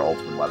better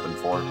ultimate weapon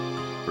for.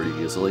 pretty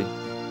easily.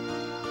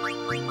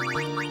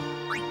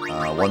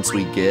 Once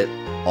we get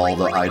all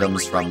the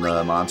items from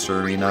the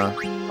monster arena,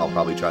 I'll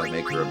probably try to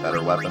make her a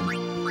better weapon.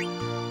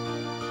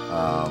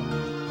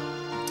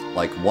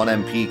 Like 1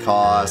 MP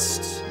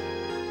cost,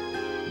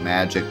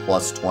 magic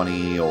plus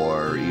 20,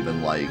 or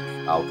even like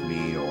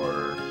alchemy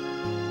or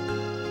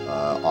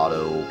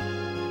auto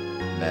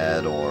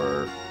med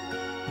or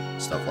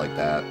stuff like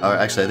that. Or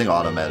actually, I think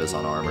auto med is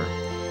on armor.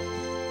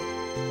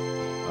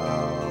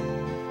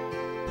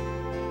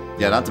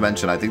 Yeah, not to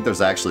mention, I think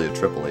there's actually a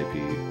triple AP.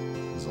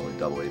 There's only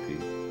double AP.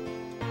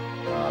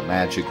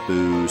 Magic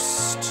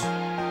boost.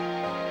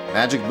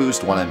 Magic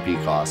boost 1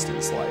 MP cost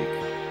is like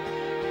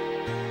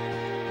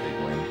big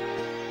win.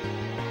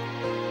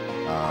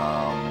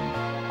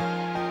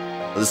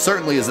 This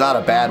certainly is not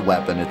a bad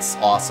weapon. It's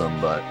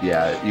awesome, but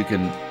yeah, you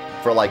can,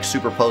 for like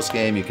super post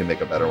game, you can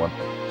make a better one.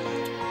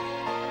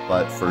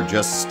 But for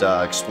just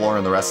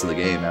exploring the rest of the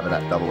game, having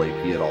that double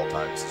AP at all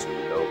times is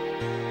really dope.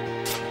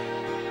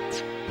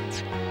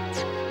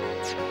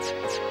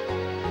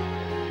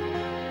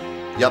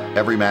 Yep,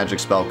 every magic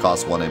spell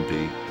costs 1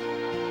 MP.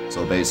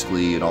 So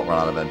basically, you don't run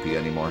out of MP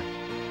anymore.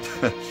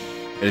 And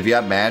if you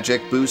have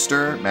Magic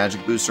Booster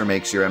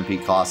makes your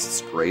MP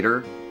costs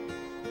greater.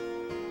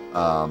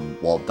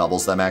 Well,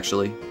 doubles them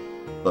actually,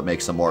 but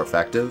makes them more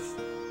effective.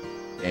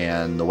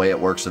 And the way it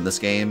works in this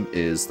game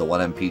is the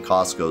 1 MP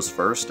cost goes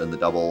first, and the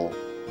double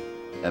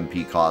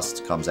MP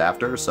cost comes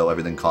after, so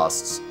everything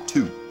costs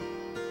 2.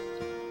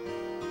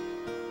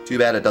 Too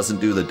bad it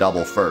doesn't do the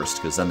double first,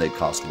 because then they'd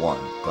cost 1.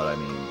 But I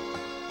mean,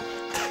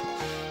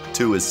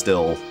 2 is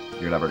still,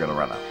 you're never going to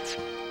run out.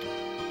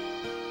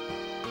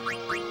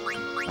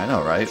 I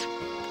know, right?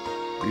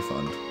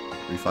 Refund.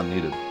 Refund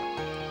needed.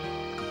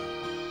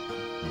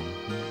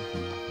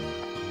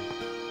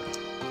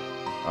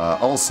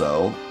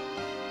 Also,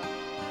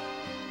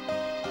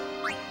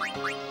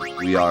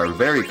 we are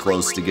very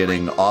close to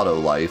getting auto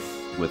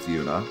life with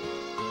Yuna,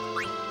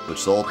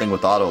 which the whole thing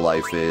with auto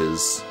life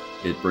is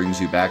it brings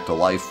you back to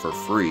life for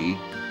free,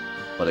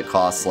 but it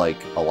costs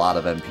like a lot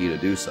of MP to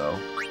do so.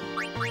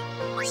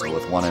 So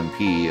with 1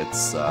 MP,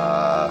 it's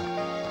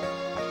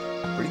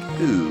pretty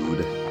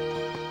good.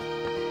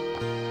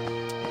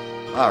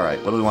 Alright,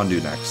 what do we want to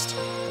do next?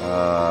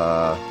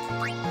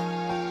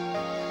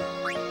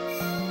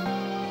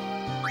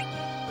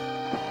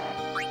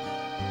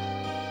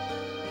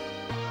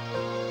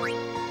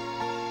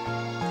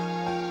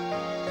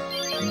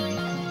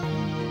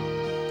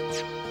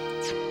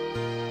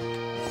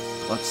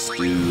 Let's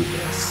do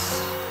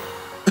this.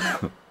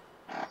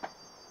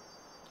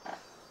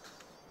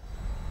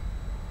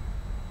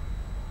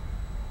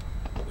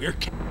 We're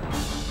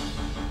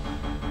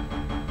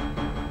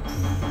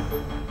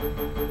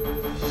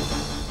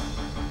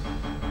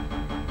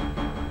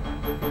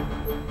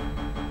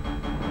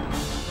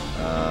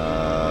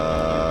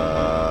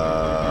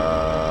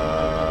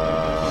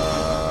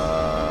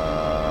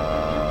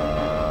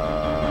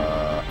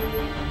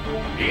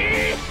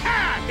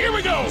here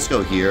we go. Let's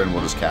go here and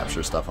we'll just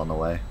capture stuff on the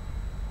way.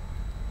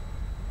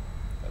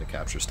 Gotta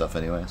capture stuff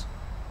anyways.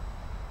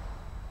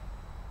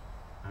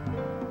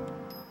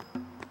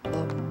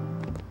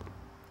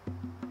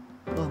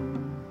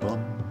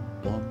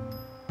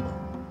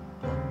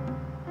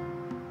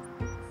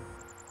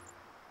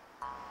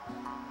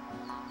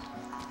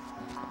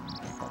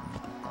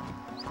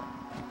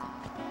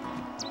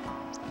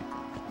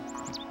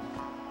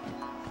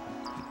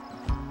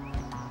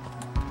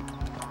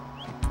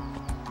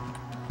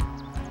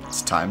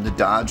 It's time to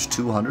dodge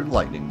 200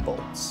 lightning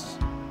bolts.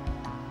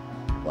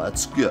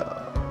 Let's go.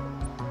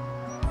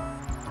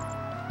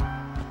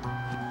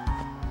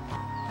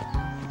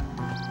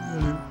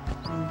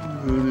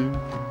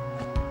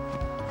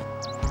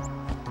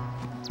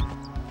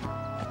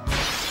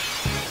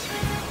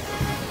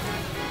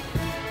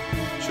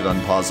 Should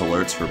unpause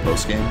alerts for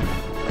post game.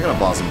 I gotta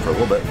pause them for a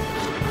little bit.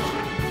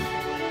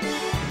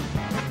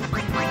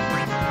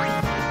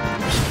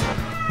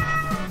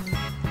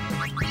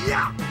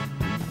 Yeah.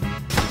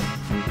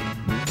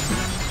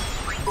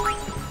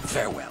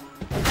 Farewell.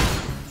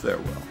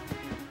 Farewell.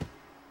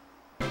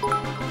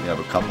 We have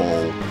a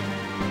couple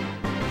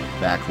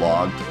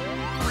backlogged.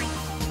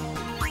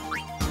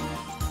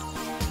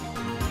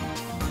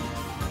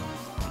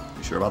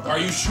 You sure about that? Are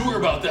you sure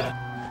about that?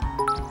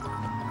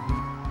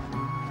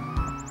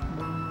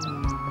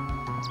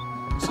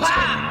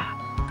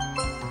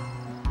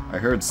 I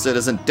heard Sid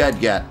isn't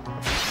dead yet.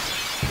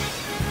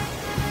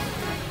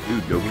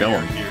 Dude, go kill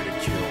him. Here to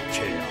kill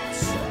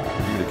chaos.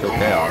 You're here to kill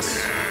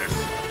chaos.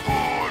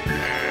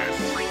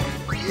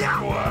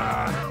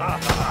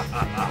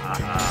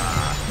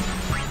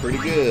 Pretty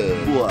good.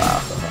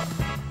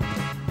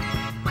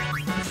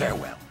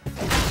 Farewell.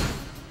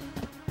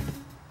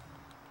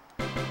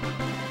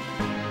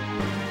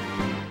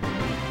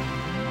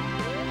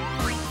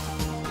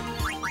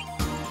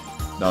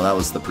 No, that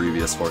was the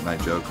previous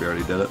Fortnite joke. We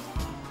already did it.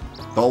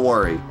 Don't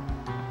worry.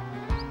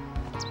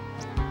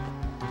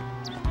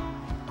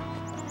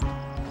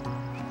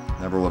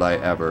 Never would I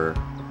ever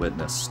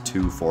witness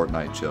 2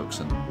 Fortnite jokes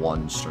in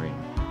one stream.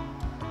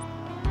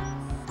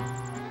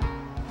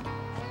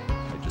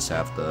 just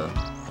have to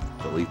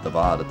delete the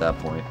VOD at that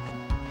point.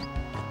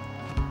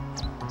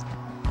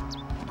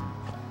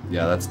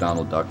 Yeah, that's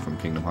Donald Duck from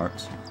Kingdom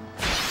Hearts.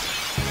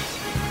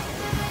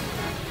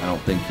 I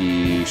don't think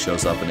he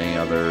shows up in any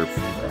other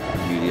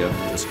media,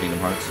 just Kingdom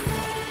Hearts.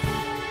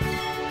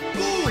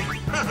 Ooh!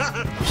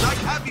 Like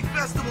happy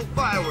festival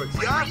fireworks,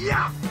 yeah?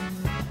 Yeah!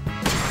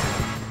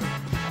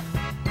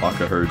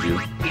 Waka heard you.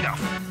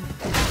 Enough!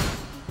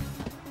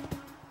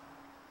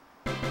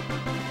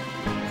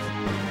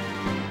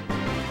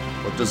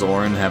 What does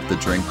Orin have to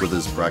drink with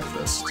his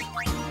breakfast?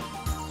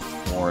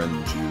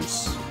 Orange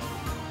juice.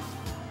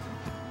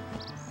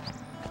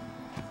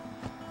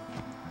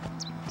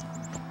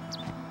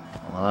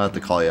 Well, I'll have to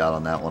call you out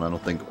on that one. I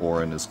don't think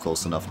Orin is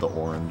close enough to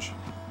orange.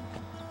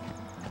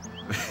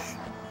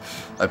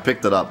 I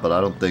picked it up, but I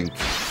don't think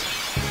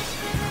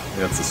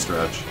that's a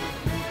stretch.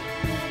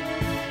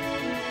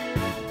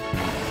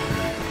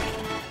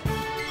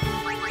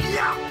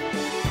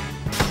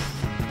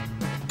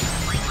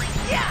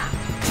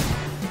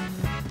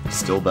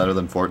 Still better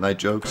than Fortnite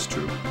jokes?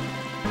 True.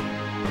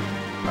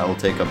 I will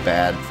take a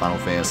bad Final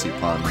Fantasy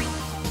pun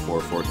for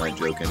a Fortnite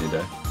joke any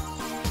day.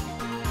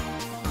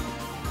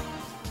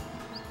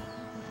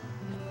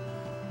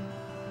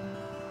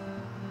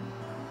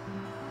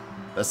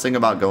 Best thing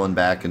about going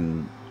back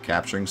and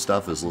capturing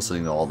stuff is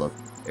listening to all the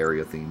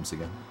area themes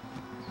again.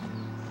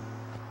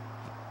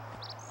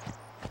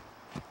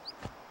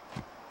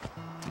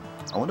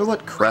 I wonder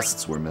what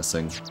crests we're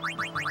missing.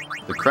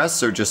 The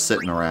crests are just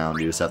sitting around,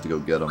 you just have to go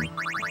get them.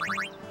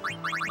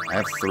 I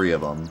have 3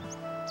 of them.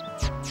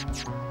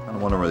 I don't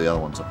wonder where the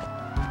other ones are.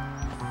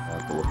 I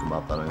have to look them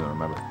up, I don't even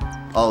remember.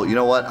 Oh, you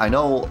know what? I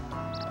know,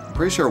 I'm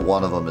pretty sure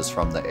one of them is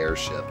from the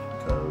airship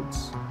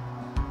codes.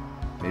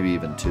 Maybe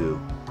even 2.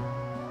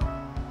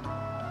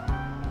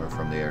 Or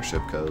from the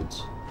airship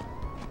codes.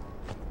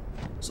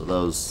 So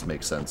those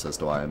make sense as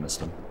to why I missed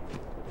them.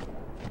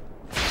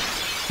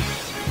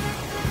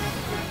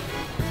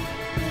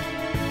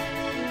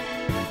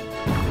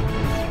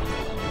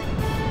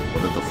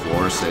 What did the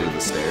floor say to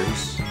the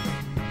stairs?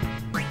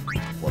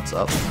 What's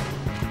up?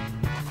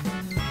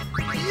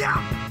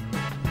 Yeah!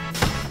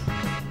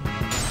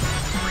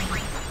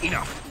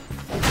 Enough!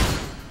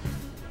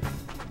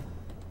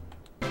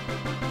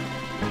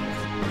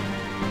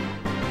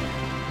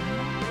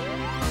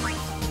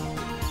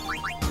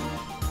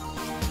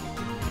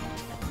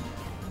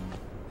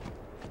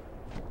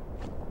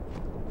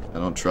 I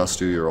don't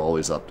trust you, you're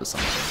always up to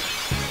something.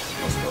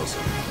 I suppose.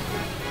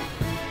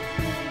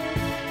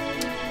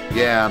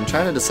 Yeah, I'm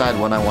trying to decide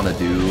when I want to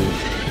do...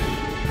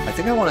 I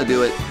think I want to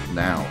do it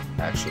now,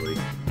 actually.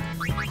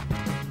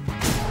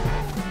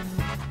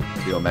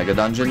 The Omega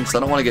Dungeon, because I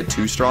don't want to get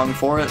too strong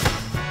for it.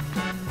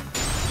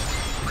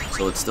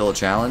 So it's still a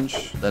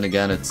challenge. Then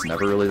again, it's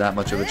never really that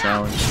much of a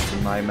challenge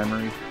in my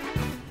memory.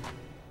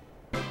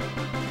 So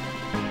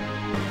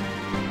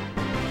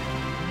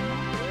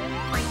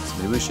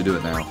maybe we should do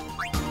it now.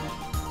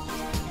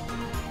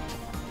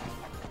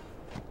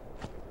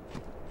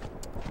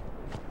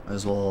 Might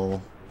as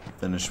well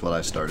finish what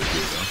I started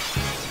here, though.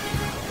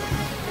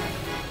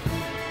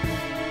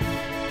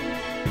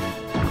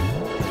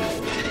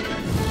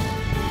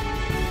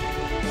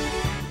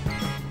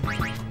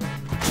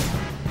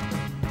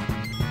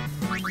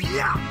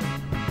 Yeah!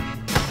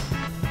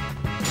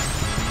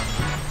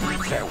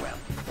 Farewell.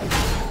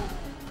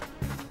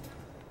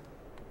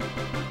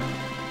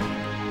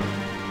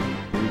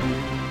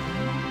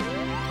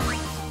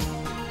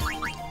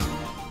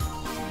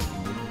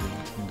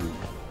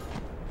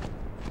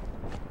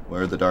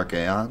 Where are the Dark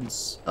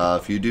Aeons?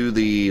 If you do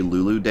the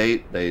Lulu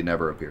date, they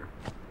never appear.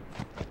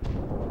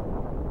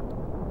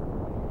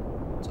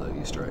 It's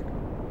an Easter egg.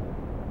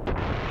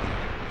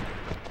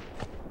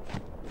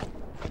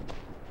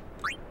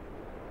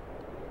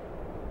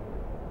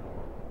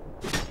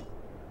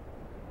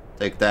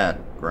 Take that,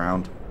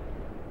 ground.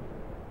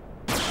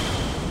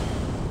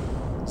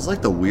 It's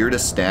like the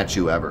weirdest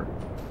statue ever.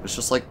 It's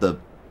just like the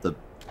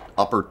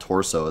upper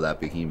torso of that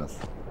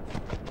behemoth.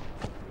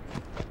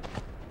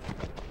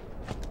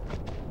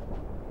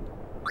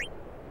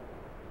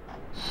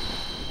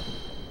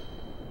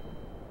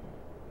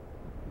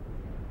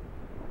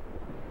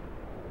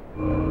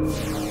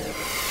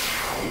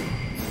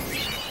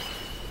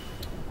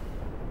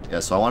 Yeah,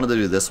 so I wanted to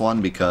do this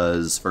one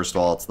because, first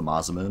of all, it's the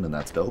Masamune, and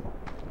that's dope.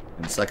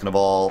 And second of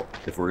all,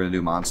 if we're going to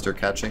do monster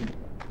catching,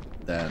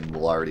 then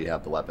we'll already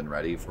have the weapon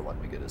ready for when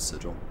we get his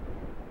sigil.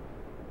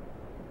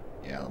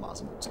 Yeah, the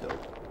Masamune's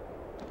dope.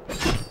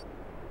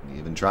 He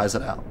even tries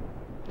it out.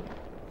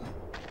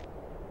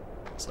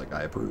 It's like,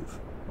 I approve.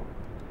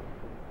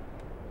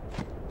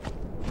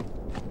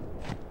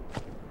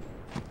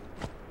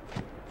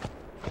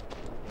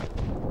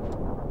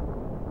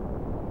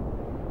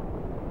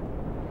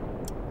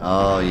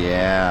 Oh,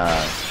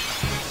 yeah.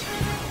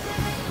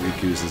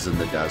 Riku's is in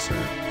the desert.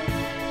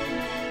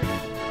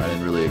 I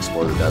didn't really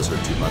explore the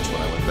desert too much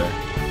when I went there.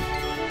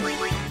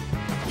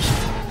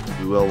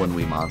 We will when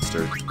we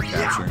monster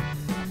capture.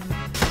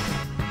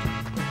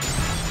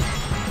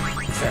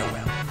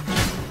 Farewell.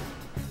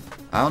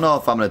 I don't know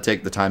if I'm gonna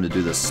take the time to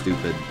do this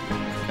stupid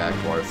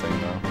Jaguar thing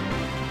though.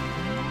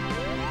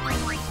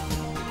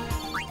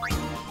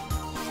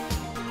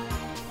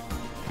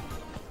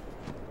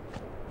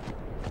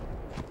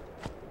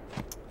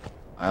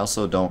 I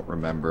also don't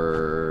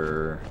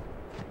remember.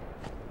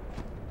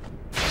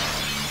 I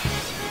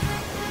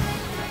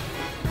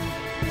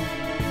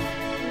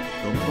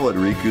don't know what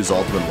Riku's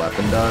ultimate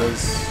weapon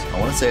does. I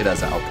want to say it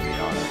has alchemy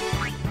on it.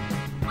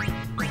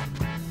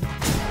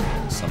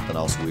 Something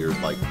else weird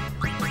like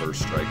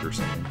First Strike or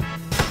something.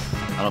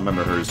 I don't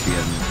remember hers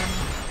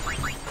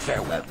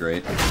being that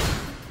great.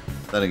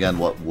 Then again,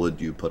 what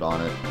would you put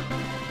on it?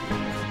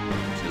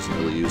 She doesn't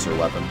really use her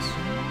weapons.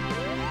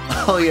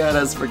 Oh yeah,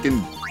 that's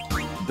freaking...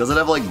 Does it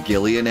have like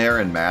Gillionaire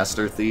and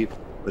Master Thief?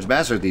 Which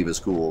Master Thief is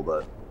cool,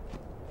 but...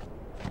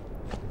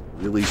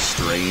 really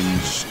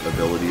strange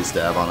abilities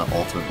to have on an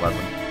ultimate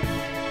weapon.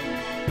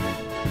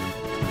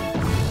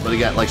 But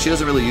again, like, she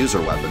doesn't really use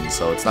her weapons,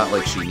 so it's not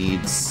like she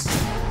needs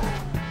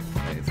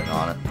anything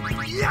on it.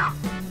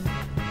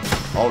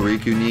 All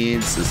Riku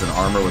needs is an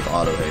armor with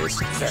auto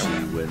haste,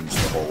 and she wins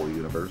the whole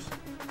universe.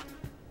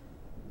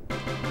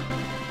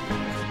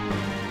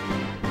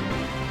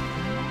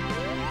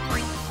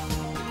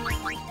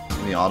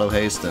 Give me auto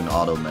haste and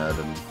auto med,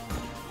 and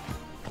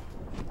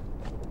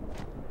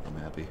I'm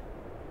happy.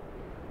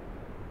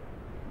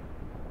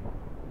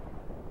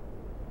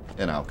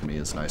 And alchemy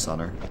is nice on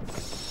her.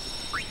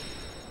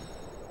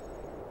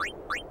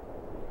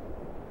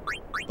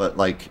 But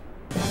like,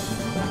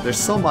 there's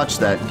so much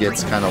that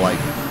gets kind of like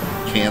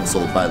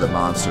canceled by the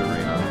monster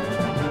arena.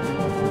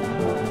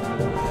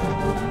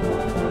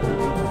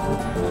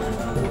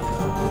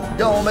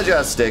 Yo,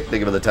 Majestic, thank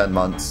you for the 10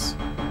 months.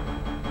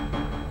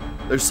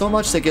 There's so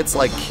much that gets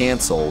like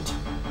canceled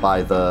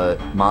by the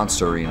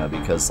monster arena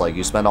because like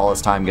you spend all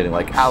this time getting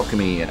like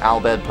alchemy and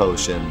Albed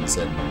potions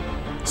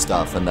and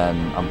stuff, and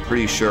then I'm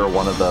pretty sure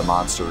one of the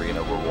monster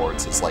arena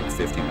rewards is like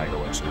 50 mega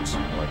elixirs.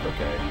 I'm like,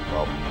 okay,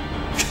 well,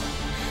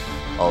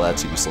 all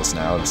that's useless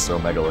now. Just throw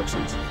mega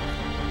elixirs.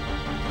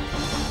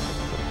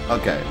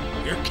 Okay.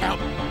 You're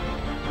counting.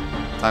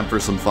 Time for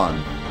some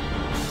fun.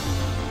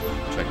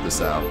 Check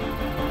this out.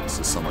 This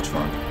is so much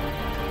fun.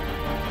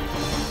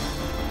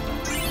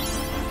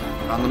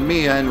 On the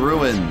Mia in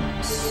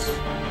ruins.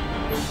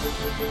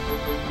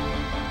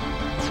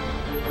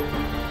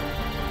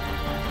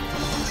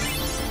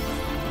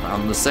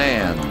 On the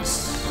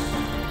sands.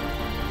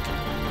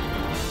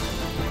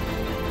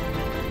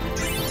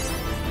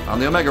 On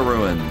the Omega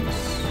ruins.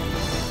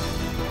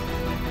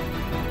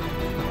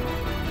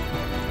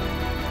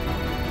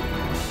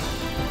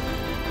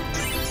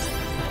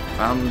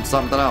 Found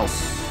something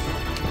else.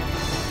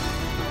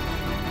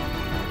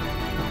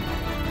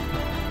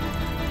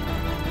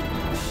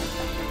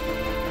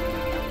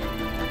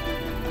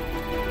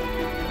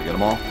 Did I get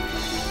them all?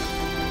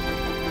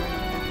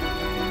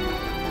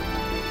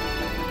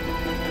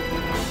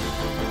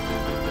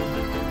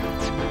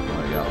 I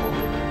got all.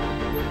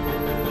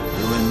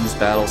 Ruins,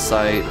 battle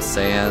site,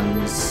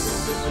 sands,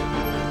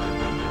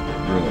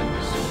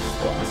 ruins.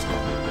 Last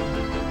one.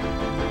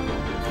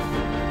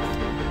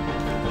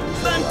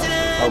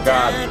 Oh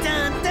god.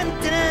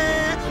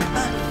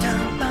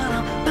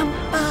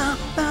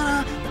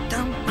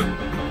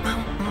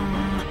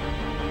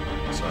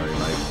 Sorry,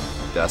 my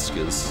desk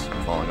is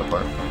falling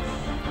apart.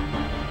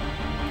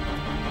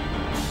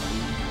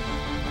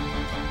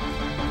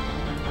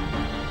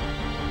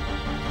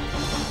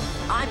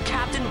 I'm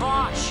Captain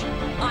Bosch.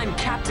 I'm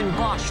Captain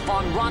Bosch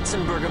von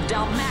Rotzenberg of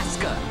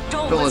Dalmasca.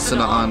 Don't listen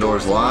to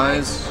Andor's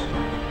lies.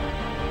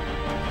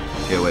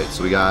 Okay, wait,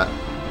 so we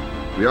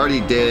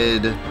already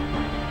did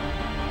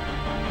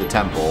the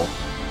temple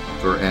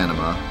for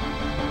Anima.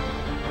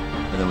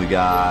 And then we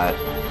got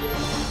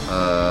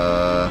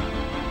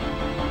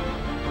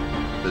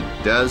the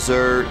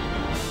desert.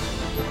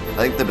 I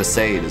think the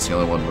Besaid is the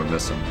only one we're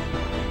missing.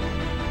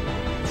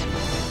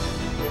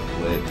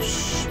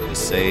 Which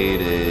Besaid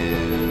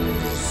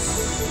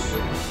is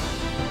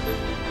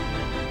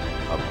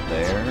up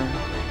there.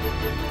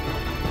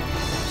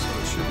 So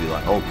it should be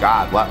like, oh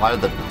god, why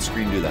did the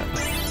screen do that?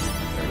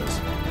 There it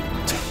is.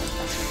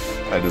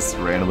 I just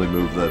randomly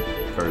moved the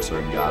cursor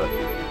and got it.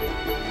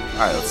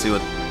 Alright, let's see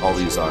what all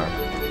these are.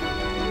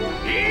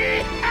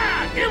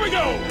 Yeehaw! Here we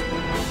go!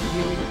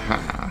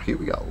 Yeehaw, here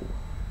we go.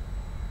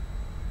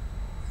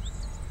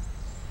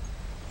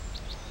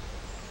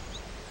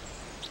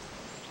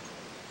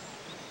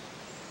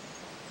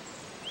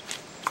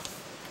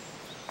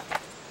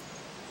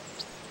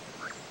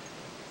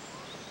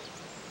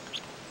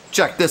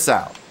 Check this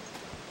out.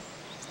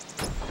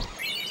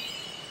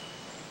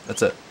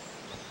 That's it.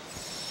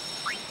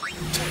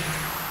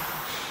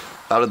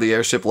 How did the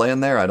airship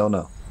land there? I don't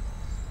know.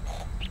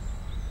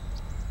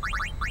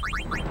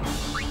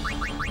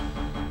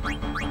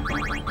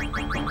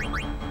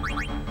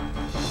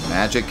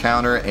 Magic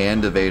counter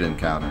and evade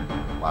encounter.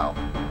 Wow.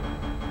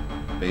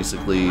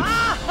 Basically...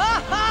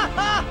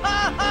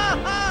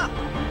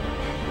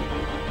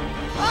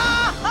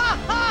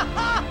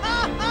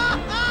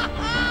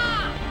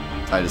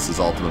 Titus's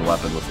ultimate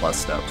weapon with less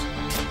steps.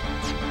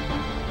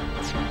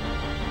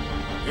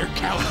 You're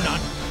counting on.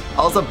 I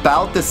was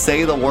about to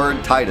say the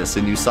word Titus,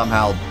 and you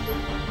somehow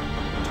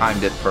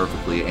timed it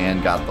perfectly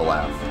and got the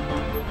laugh.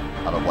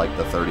 Out of like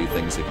the 30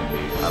 things it can be.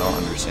 I don't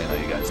understand how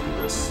you guys do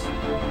this.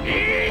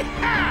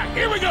 Yeehaw!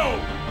 Here we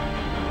go!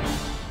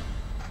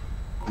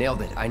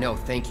 Nailed it. I know.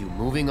 Thank you.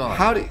 Moving on.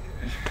 How do you...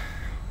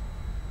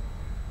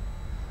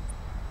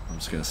 I'm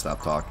just gonna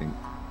stop talking.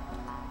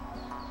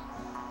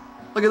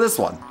 Look at this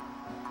one.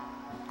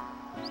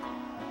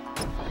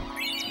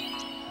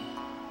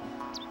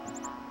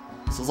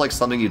 This is like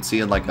something you'd see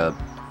in like a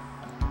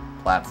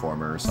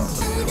platformer or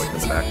something, like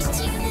in the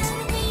background.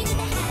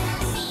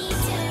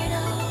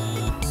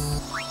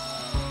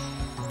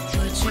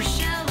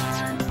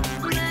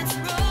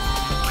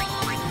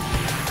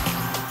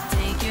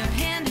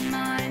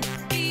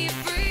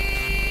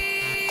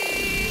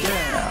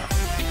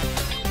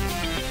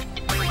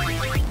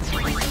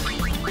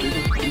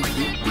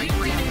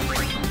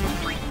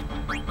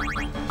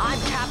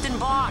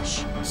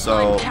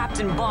 I'm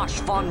Captain Bosch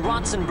von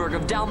Ronsenberg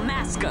of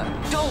Dalmasca.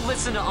 Don't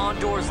listen to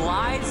Ondor's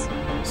lies.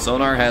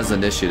 Sonar has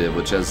initiative,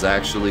 which is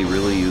actually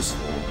really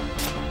useful.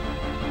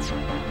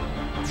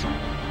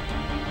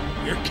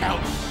 You're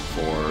counting.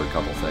 For a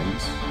couple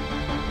things.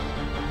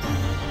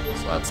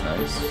 So that's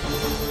nice.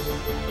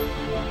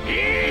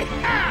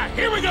 Yeehaw!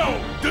 Here we go!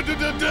 Da da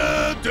da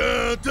da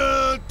da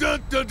da da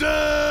da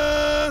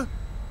da.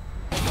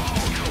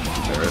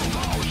 There.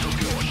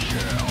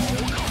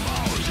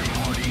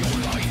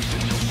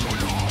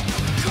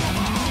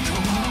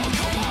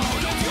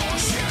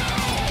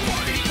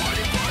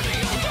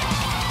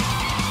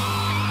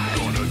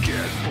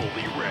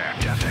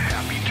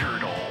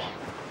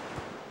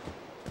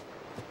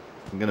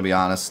 I'm gonna be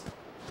honest,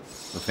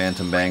 the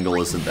Phantom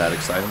Bangle isn't that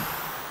exciting,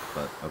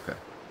 but okay.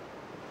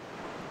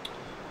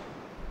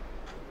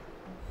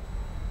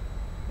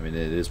 I mean,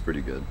 it is pretty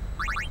good.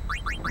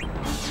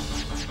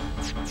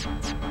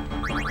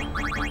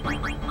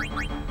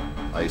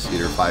 Ice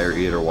heater, fire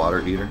heater,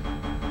 water heater.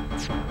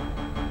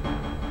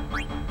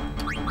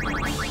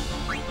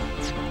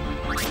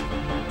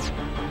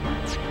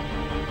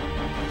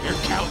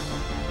 You're counting.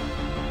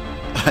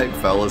 I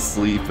fell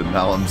asleep and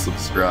now I'm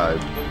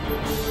subscribed.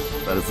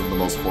 That isn't the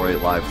most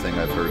 4-8 live thing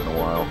I've heard in a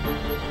while.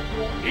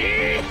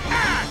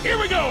 Yeehaw! Here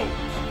we go!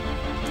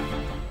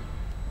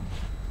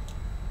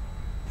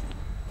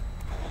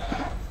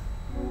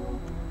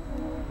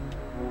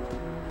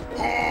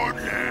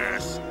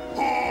 Hardness!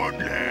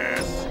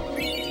 Hardness!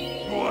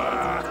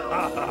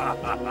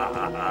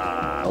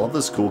 I love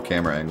this cool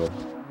camera angle.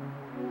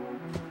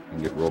 You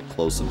can get real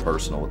close and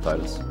personal with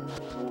Titus.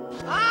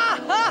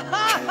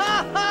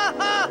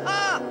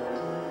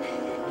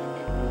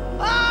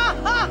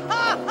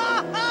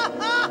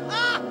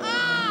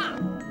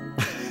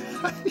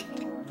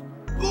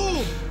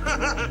 Boom!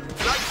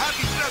 Like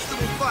happy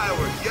festival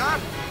fireworks, yeah?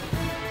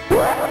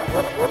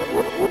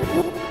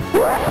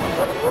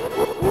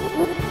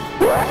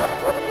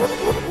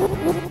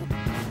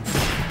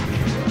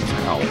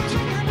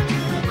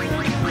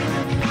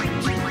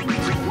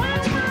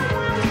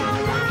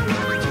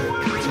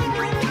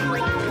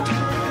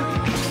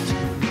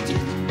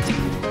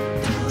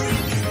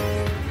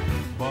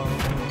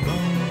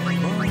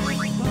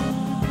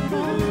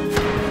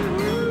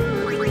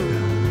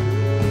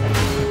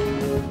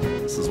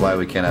 This is why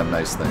we can't have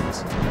nice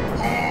things.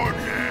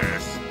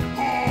 Hardness!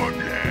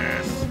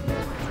 Hardness!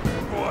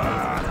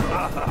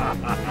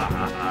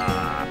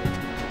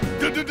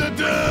 Da da da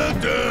da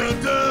da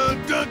da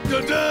da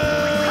da da.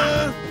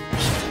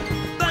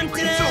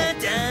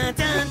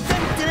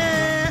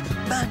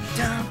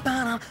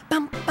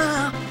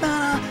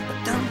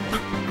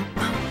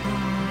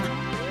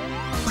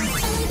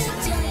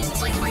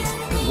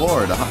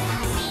 Lord,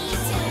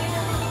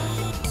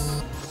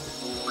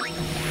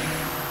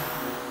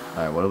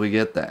 Alright, what do we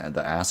get?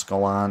 The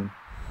Ascalon?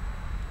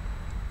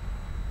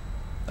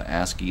 The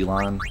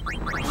Askelon?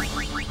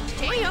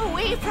 Stay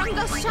away from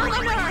the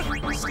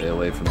summoner! Stay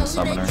away from the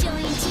summoner. I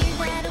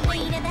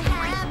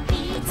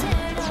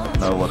don't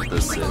know what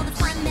this is.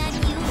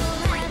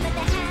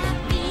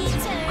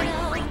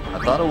 I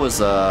thought it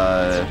was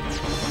oh.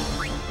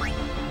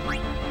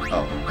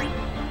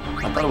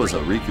 I thought it was a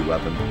Riku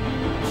weapon.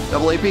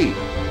 Double AP! That's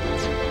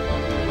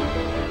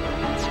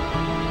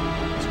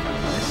kind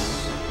of nice.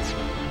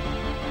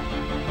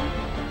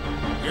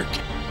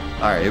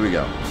 Alright, here we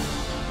go.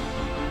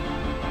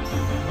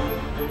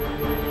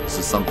 This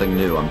is something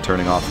new. I'm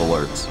turning off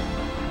alerts.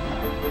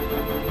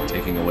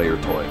 Taking away your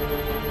toy.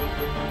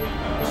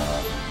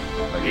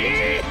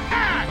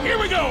 Here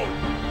we go!